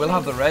 We'll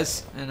have the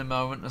res in a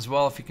moment as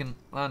well if he can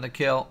land a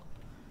kill.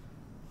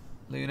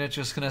 Luna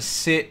just going to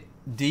sit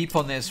deep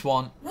on this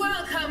one.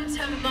 Welcome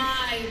to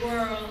my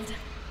world.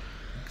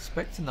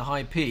 Expecting the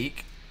high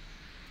peak.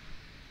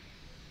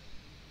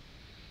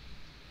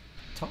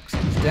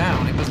 Toxin's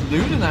down. It was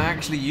Luna that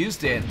actually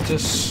used it to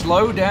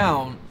slow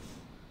down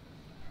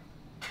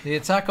the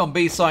attack on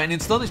B site, and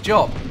it's done its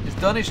job. It's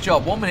done its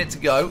job. 1 minute to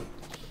go.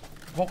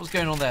 What was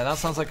going on there? That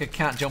sounds like a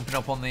cat jumping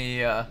up on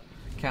the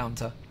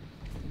counter.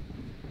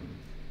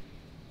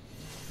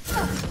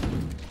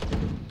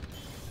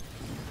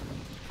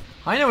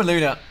 Hino and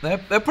Luna,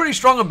 they're pretty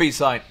strong on B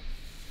side.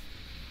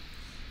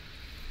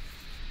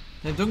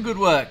 They've done good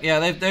work. Yeah,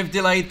 they've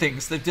delayed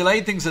things. They've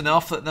delayed things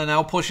enough that they're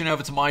now pushing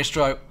over to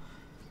Maestro.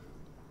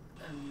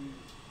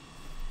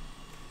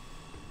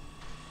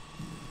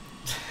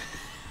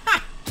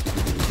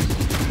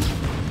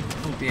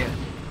 Oh dear.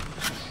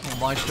 Oh,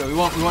 Maestro. We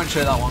won't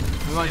show that one.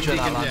 We won't show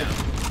that land.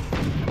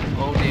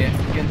 Oh dear.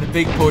 Getting the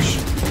big push.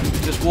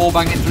 Just wall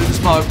banging through the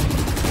smoke.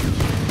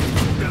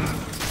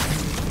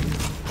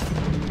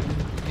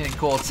 Getting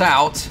caught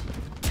out.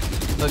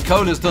 But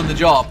Cola's done the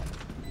job.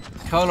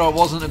 Cola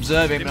wasn't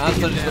observing, but has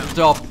done the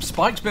job.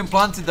 Spike's been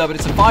planted though, but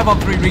it's a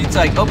 5-on-3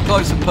 retake, up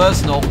close and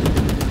personal.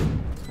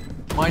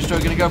 Maestro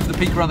going to go for the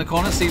peek around the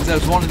corner, sees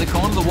there's one in the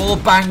corner. The wall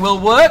bang will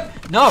work.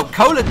 No,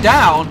 Cola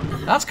down.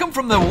 That's come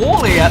from the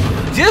wall here.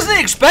 He doesn't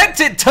expect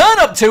it. Turn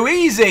up too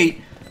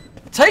easy.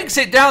 Takes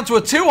it down to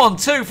a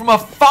 2-on-2 from a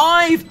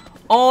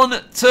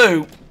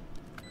 5-on-2.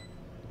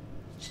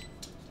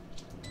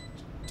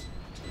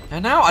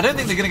 And now I don't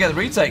think they're going to get the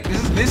retake.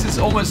 This is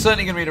almost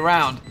certainly going to be the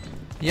round.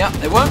 Yep,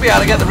 they won't be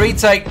able to get the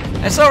retake.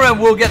 SRM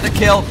will get the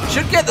kill.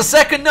 Should get the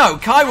second. No,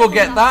 Kai will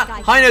get that.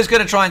 Hino's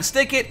going to try and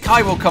stick it.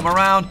 Kai will come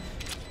around.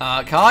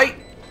 Kai.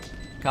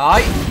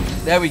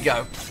 There we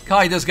go.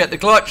 Kai does get the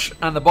clutch,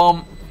 and the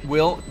bomb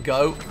will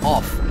go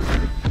off.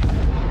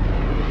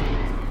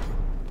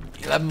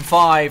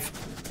 11-5.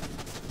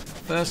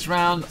 First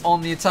round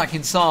on the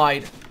attacking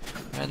side.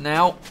 And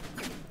now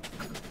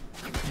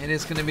it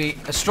is going to be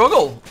a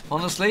struggle,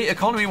 honestly,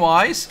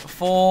 economy-wise,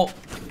 for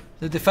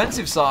the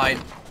defensive side.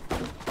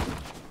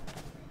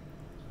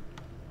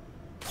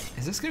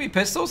 Is this going to be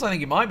pistols? I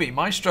think it might be.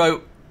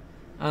 Maestro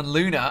and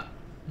Luna.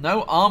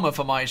 No armor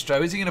for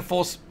Maestro. Is he going to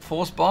force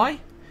buy?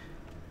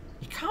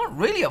 You can't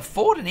really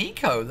afford an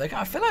eco.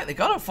 I feel like they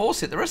got to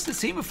force it. The rest of the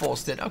team have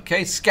forced it.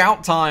 Okay,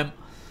 scout time.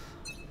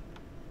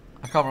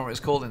 I can't remember what it's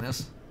called in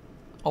this.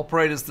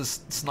 Operator's the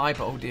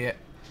sniper. Oh dear.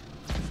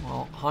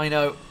 Well,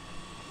 Hino.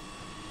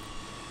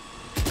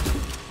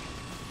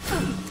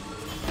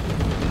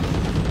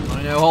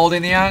 Hino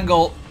holding the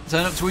angle.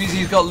 Turn up too easy.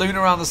 He's got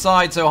Luna around the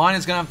side, so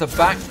Hino's going to have to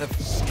back the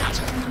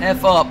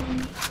F up.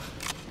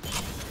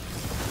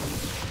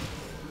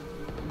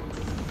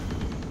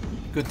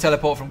 Good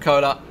teleport from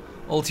Cola.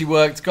 Ulti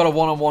worked. Got a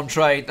one-on-one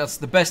trade. That's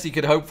the best he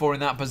could hope for in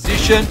that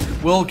position.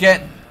 Will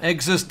get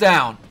Exus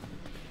down.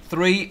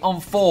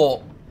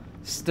 3-on-4.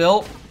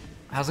 Still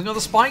hasn't got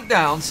the spike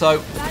down, so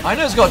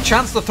Hino's got a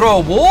chance to throw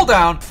a wall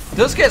down.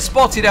 Does get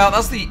spotted out.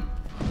 That's the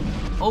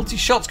ulti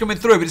shots coming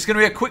through, but it's going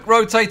to be a quick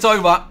rotate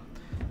over.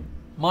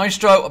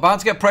 Maestro about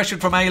to get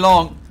pressured from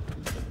A-Long.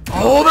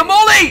 Oh, the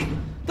molly!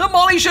 The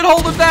molly should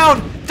hold him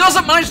down.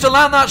 Doesn't manage to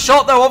land that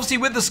shot, though, obviously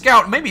with the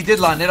scout. Maybe he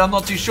did land it, I'm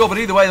not too sure, but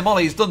either way, the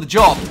molly has done the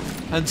job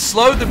and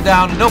slowed them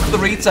down enough for the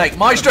retake.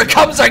 Maestro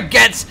comes and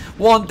gets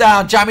one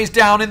down. Jammy's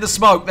down in the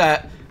smoke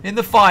there, in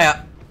the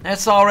fire.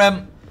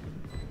 SRM,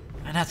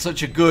 and that's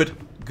such a good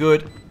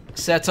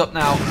setup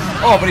now.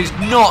 Oh, but he's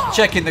not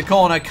checking the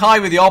corner. Kai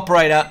with the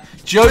operator.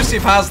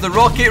 Joseph has the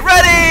rocket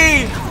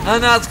ready!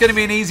 And that's going to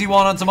be an easy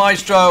one onto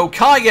Maestro.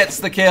 Kai gets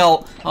the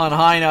kill on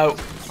Hino.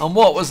 And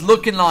what was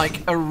looking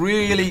like a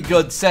really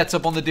good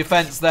setup on the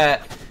defense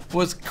there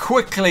was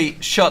quickly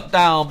shut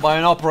down by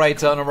an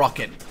operator and a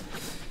rocket.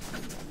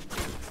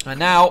 And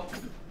now,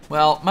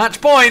 well,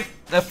 match point.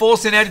 They're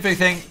forcing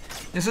everything.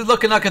 This is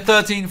looking like a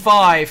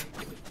 13-5.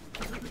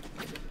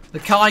 The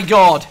Kai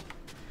God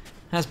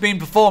has been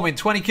performing.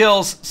 20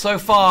 kills so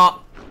far.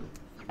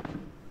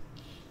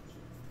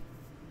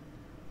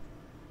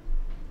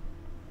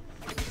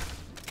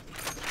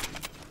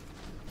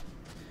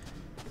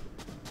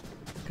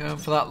 Going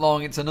for that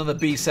long, it's another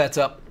B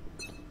setup.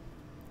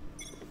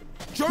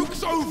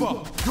 Joke's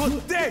over! You're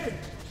dead!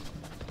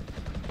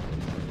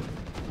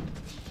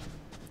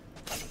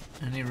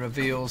 And he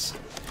reveals.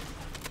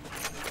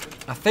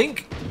 I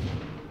think,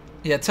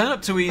 yeah, turn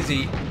up too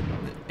easy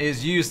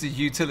is used the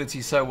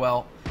utility so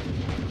well.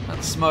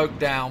 That smoke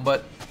down,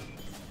 but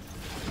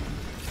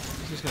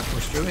he's just going to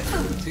push through it.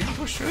 Is he going to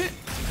push through it?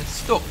 It's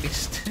stuck.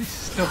 He's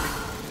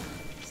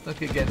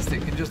stuck against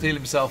it. Can just heal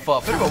himself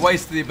up. Bit of a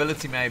waste of the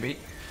ability, maybe.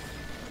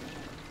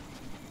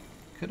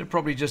 Could have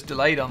probably just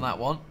delayed on that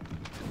one.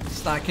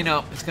 Stacking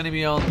up. It's going to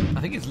be on.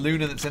 I think it's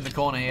Luna that's in the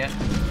corner here.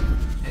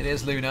 It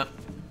is Luna.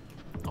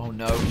 Oh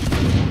no.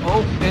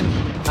 Oh, didn't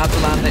have to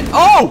land it.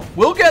 Oh!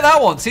 We'll get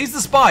that one. Sees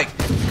the spike.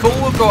 Call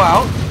will go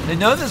out. They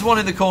know there's one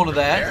in the corner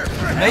there.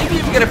 Maybe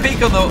even get a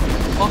peek on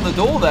the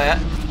door there.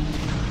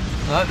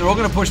 No, they're all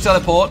going to push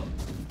teleport.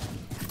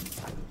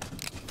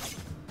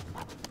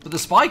 But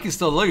the spike is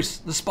still loose.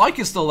 The spike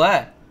is still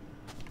there.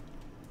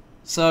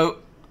 So,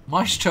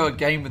 Maestro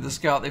again with the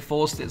scout. They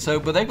forced it. So,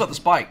 but they've got the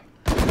spike.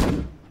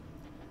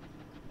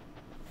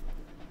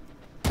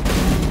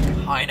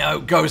 I know.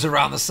 Goes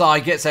around the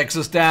side. Gets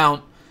Exus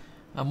down.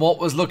 And what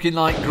was looking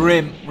like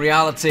grim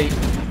reality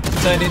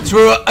has turned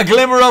into a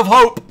glimmer of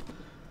hope.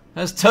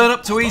 As turn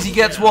up too easy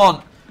gets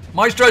one.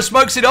 Maestro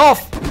smokes it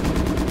off.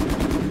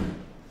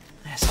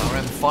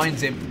 SRM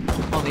finds him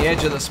on the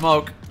edge of the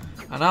smoke.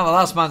 And now the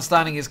last man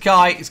standing is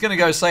Kai. He's going to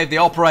go save the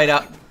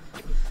operator.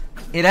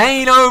 It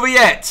ain't over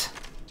yet.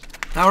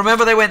 Now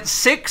remember, they went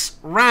 6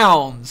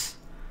 rounds.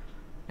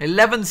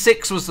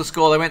 11-6 was the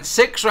score. They went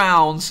 6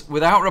 rounds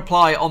without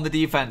reply on the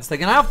defense. They're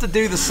going to have to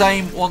do the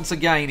same once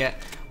again.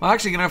 We're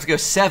actually going to have to go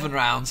 7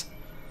 rounds.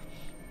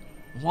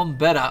 One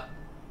better.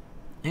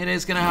 It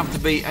is going to have to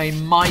be a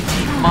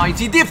mighty,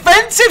 mighty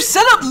defensive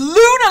setup.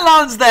 Luna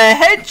lands their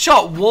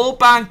headshot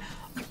wallbang.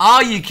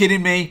 Are you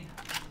kidding me?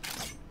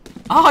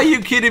 Are you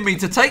kidding me?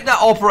 To take that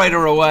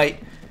operator away.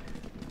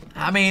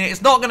 I mean,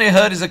 it's not going to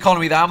hurt his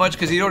economy that much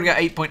because he's already got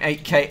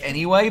 8.8k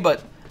anyway,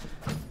 but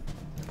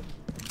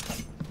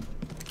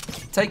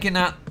taking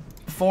that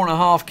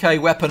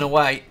 4.5k weapon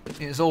away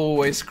is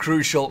always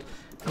crucial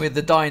with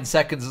the dying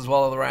seconds as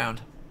well of the round.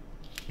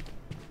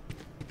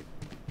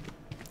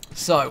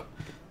 So,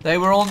 they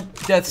were on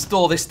death's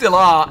door. They still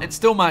are. It's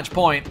still match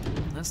point.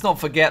 Let's not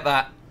forget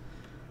that.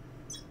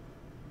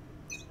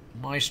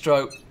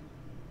 Maestro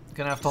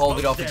going to have to hold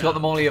it off. He's got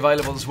the molly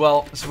available as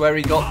well. That's where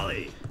he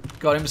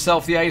got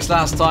himself the ace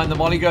last time. The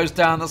molly goes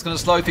down. That's going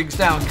to slow things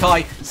down.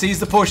 Kai sees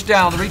the push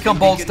down. The recon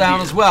bolt's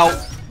down as well.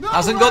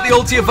 Hasn't got the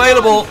ulti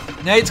available.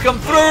 Nades come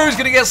through. He's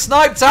going to get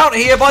sniped out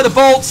here by the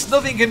bolts.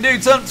 Nothing can do.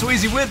 Turn too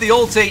easy with the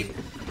ulti.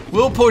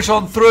 Will push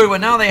on through.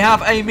 And now they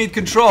have A mid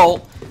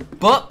control.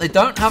 But they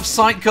don't have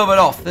sight covered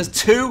off. There's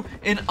 2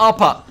 in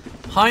upper.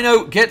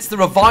 Hino gets the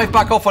revive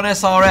back off on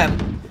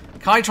SRM.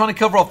 Kai trying to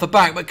cover off the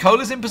back, but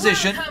Cola's in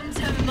position.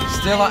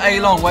 Still at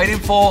A long, waiting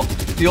for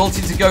the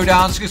ulti to go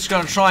down. Just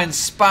going to try and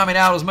spam it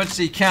out as much as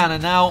he can,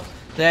 and now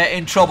they're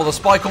in trouble. The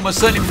spike almost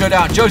certainly will go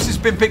down. Joseph's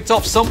been picked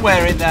off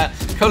somewhere in there.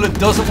 Cola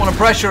doesn't want to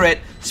pressure it.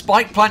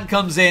 Spike plant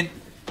comes in.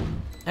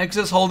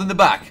 Exus holding the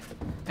back.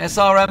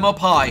 SRM up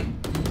high.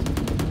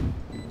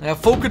 They have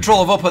full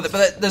control of upper,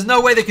 but there's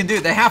no way they can do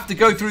it. They have to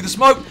go through the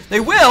smoke. They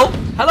will.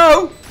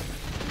 Hello?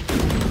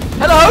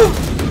 Hello?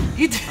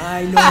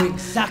 I know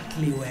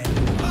exactly where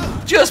you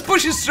are. Just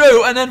pushes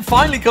through and then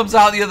finally comes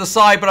out the other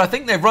side, but I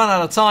think they've run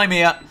out of time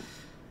here.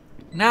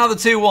 Now the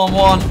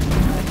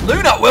 2-1-1.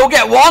 Luna will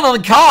get one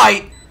on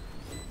Kai.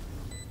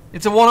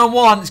 It's a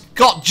 1-on-1. It's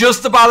got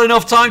just about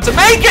enough time to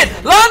make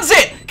it. Lands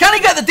it. Can he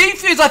get the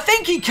defuse? I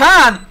think he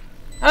can.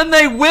 And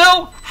they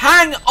will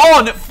hang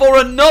on for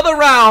another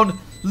round.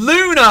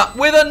 Luna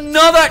with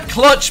another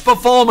clutch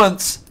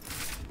performance,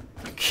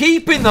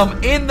 keeping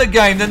them in the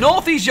game. The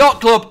Northeast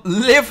Yacht Club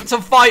live to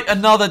fight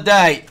another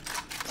day.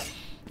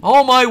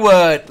 Oh my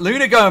word,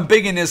 Luna going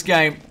big in this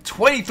game.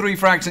 23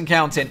 frags and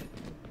counting.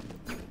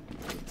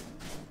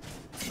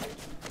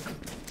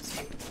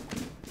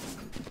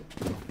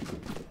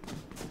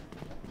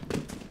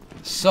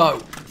 So,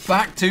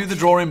 back to the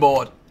drawing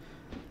board.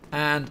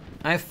 And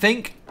I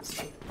think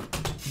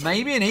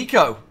maybe an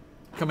eco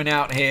coming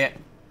out here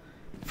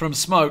from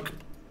smoke.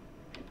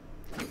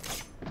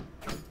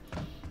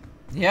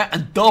 Yeah,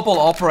 and double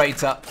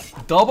operator.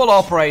 Double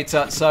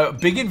operator. So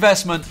big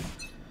investment.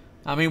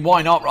 I mean,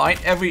 why not,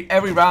 right? Every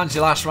round's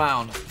your last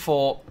round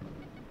for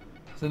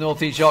the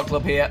Northeast Yacht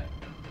Club here.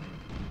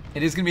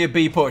 It is going to be a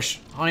B push.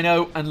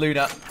 Hino and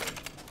Luna.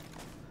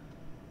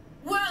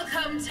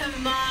 Welcome to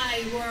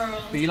my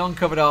world. B-long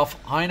covered off.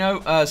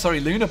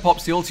 Luna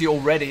pops the ulti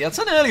already. That's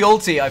an early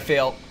ulti, I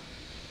feel.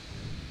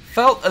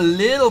 Felt a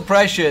little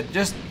pressured.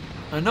 Just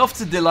enough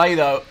to delay,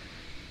 though.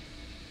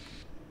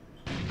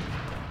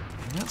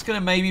 And that's going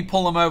to maybe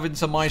pull them over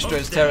into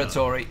Maestro's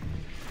territory.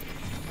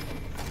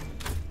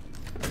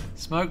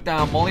 Smoke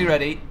down, molly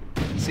ready.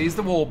 Sees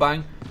the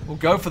wallbang. Will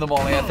go for the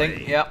molly, I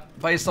think.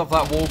 Yep, based off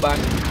that wallbang.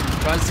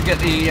 Tries to get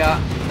the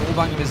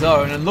wallbang of his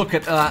own. And look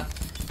at that.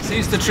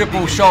 Sees the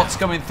triple shots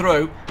coming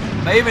through.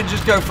 May even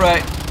just go for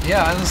a...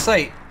 Yeah, as I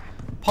say,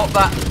 pop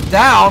that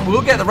down.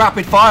 We'll get the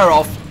rapid fire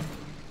off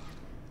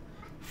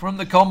from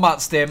the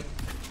combat stim.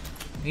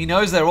 He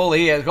knows they're all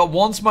here. They've got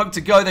one smoke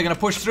to go. They're going to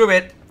push through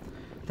it.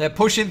 They're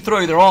pushing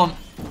through. They're on.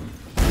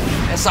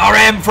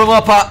 SRM from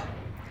upper.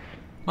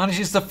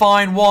 Manages to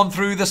find one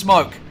through the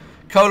smoke.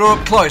 Cola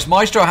up close.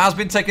 Maestro has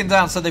been taken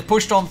down, so they've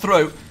pushed on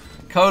through.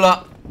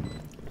 Cola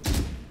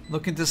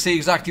looking to see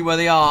exactly where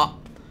they are.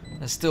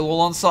 They're still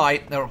all on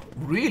site. They're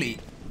really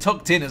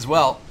tucked in as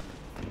well.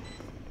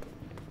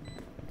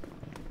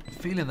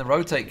 Feeling the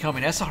rotate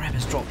coming. SRM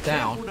has dropped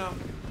down.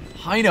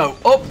 Hino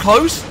up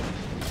close.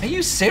 Are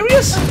you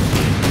serious?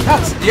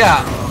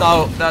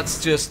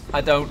 That's just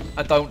I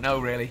don't know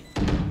really.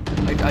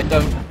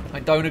 I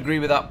don't agree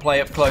with that play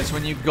up close.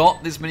 When you've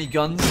got this many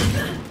guns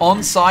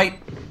on site,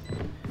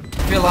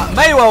 I feel that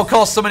may well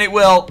cost them, and it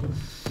will.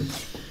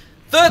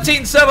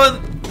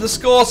 13-7 the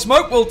score.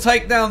 Smoke will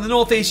take down the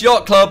Northeast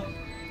Yacht Club,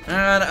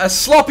 And a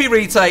sloppy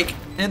retake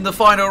in the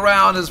final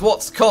round is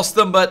what's cost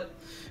them, but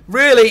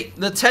really,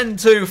 the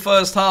 10-2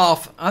 first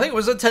half, I think it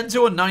was a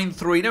 10-2 or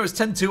 9-3. No, it was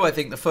 10-2, I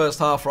think, the first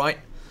half, right?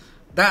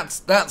 That's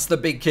the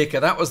big kicker.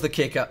 That was the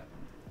kicker.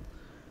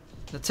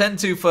 The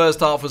 10-2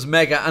 first half was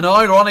mega, and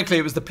ironically,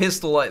 it was the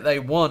pistol that they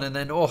won, and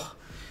then, oh,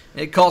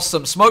 it cost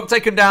them. Smoke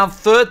taken down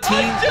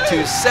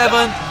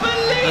 13-7,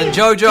 and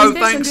Jojo,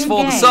 thanks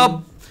for the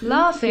sub.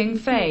 Laughing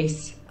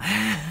face.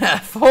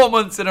 4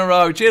 months in a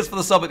row. Cheers for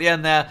the sub at the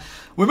end there.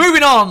 We're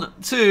moving on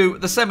to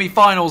the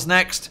semi-finals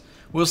next.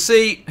 We'll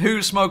see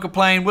who Smoke are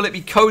playing. Will it be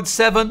Code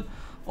 7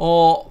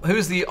 or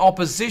who's the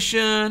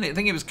opposition? I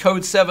think it was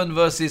Code 7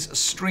 versus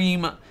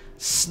Stream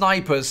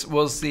Snipers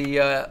was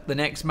the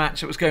next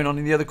match that was going on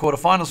in the other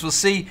quarterfinals. We'll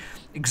see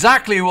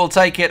exactly who will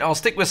take it. I'll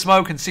stick with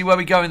Smoke and see where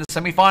we go in the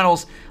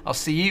semi-finals. I'll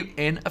see you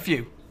in a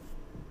few.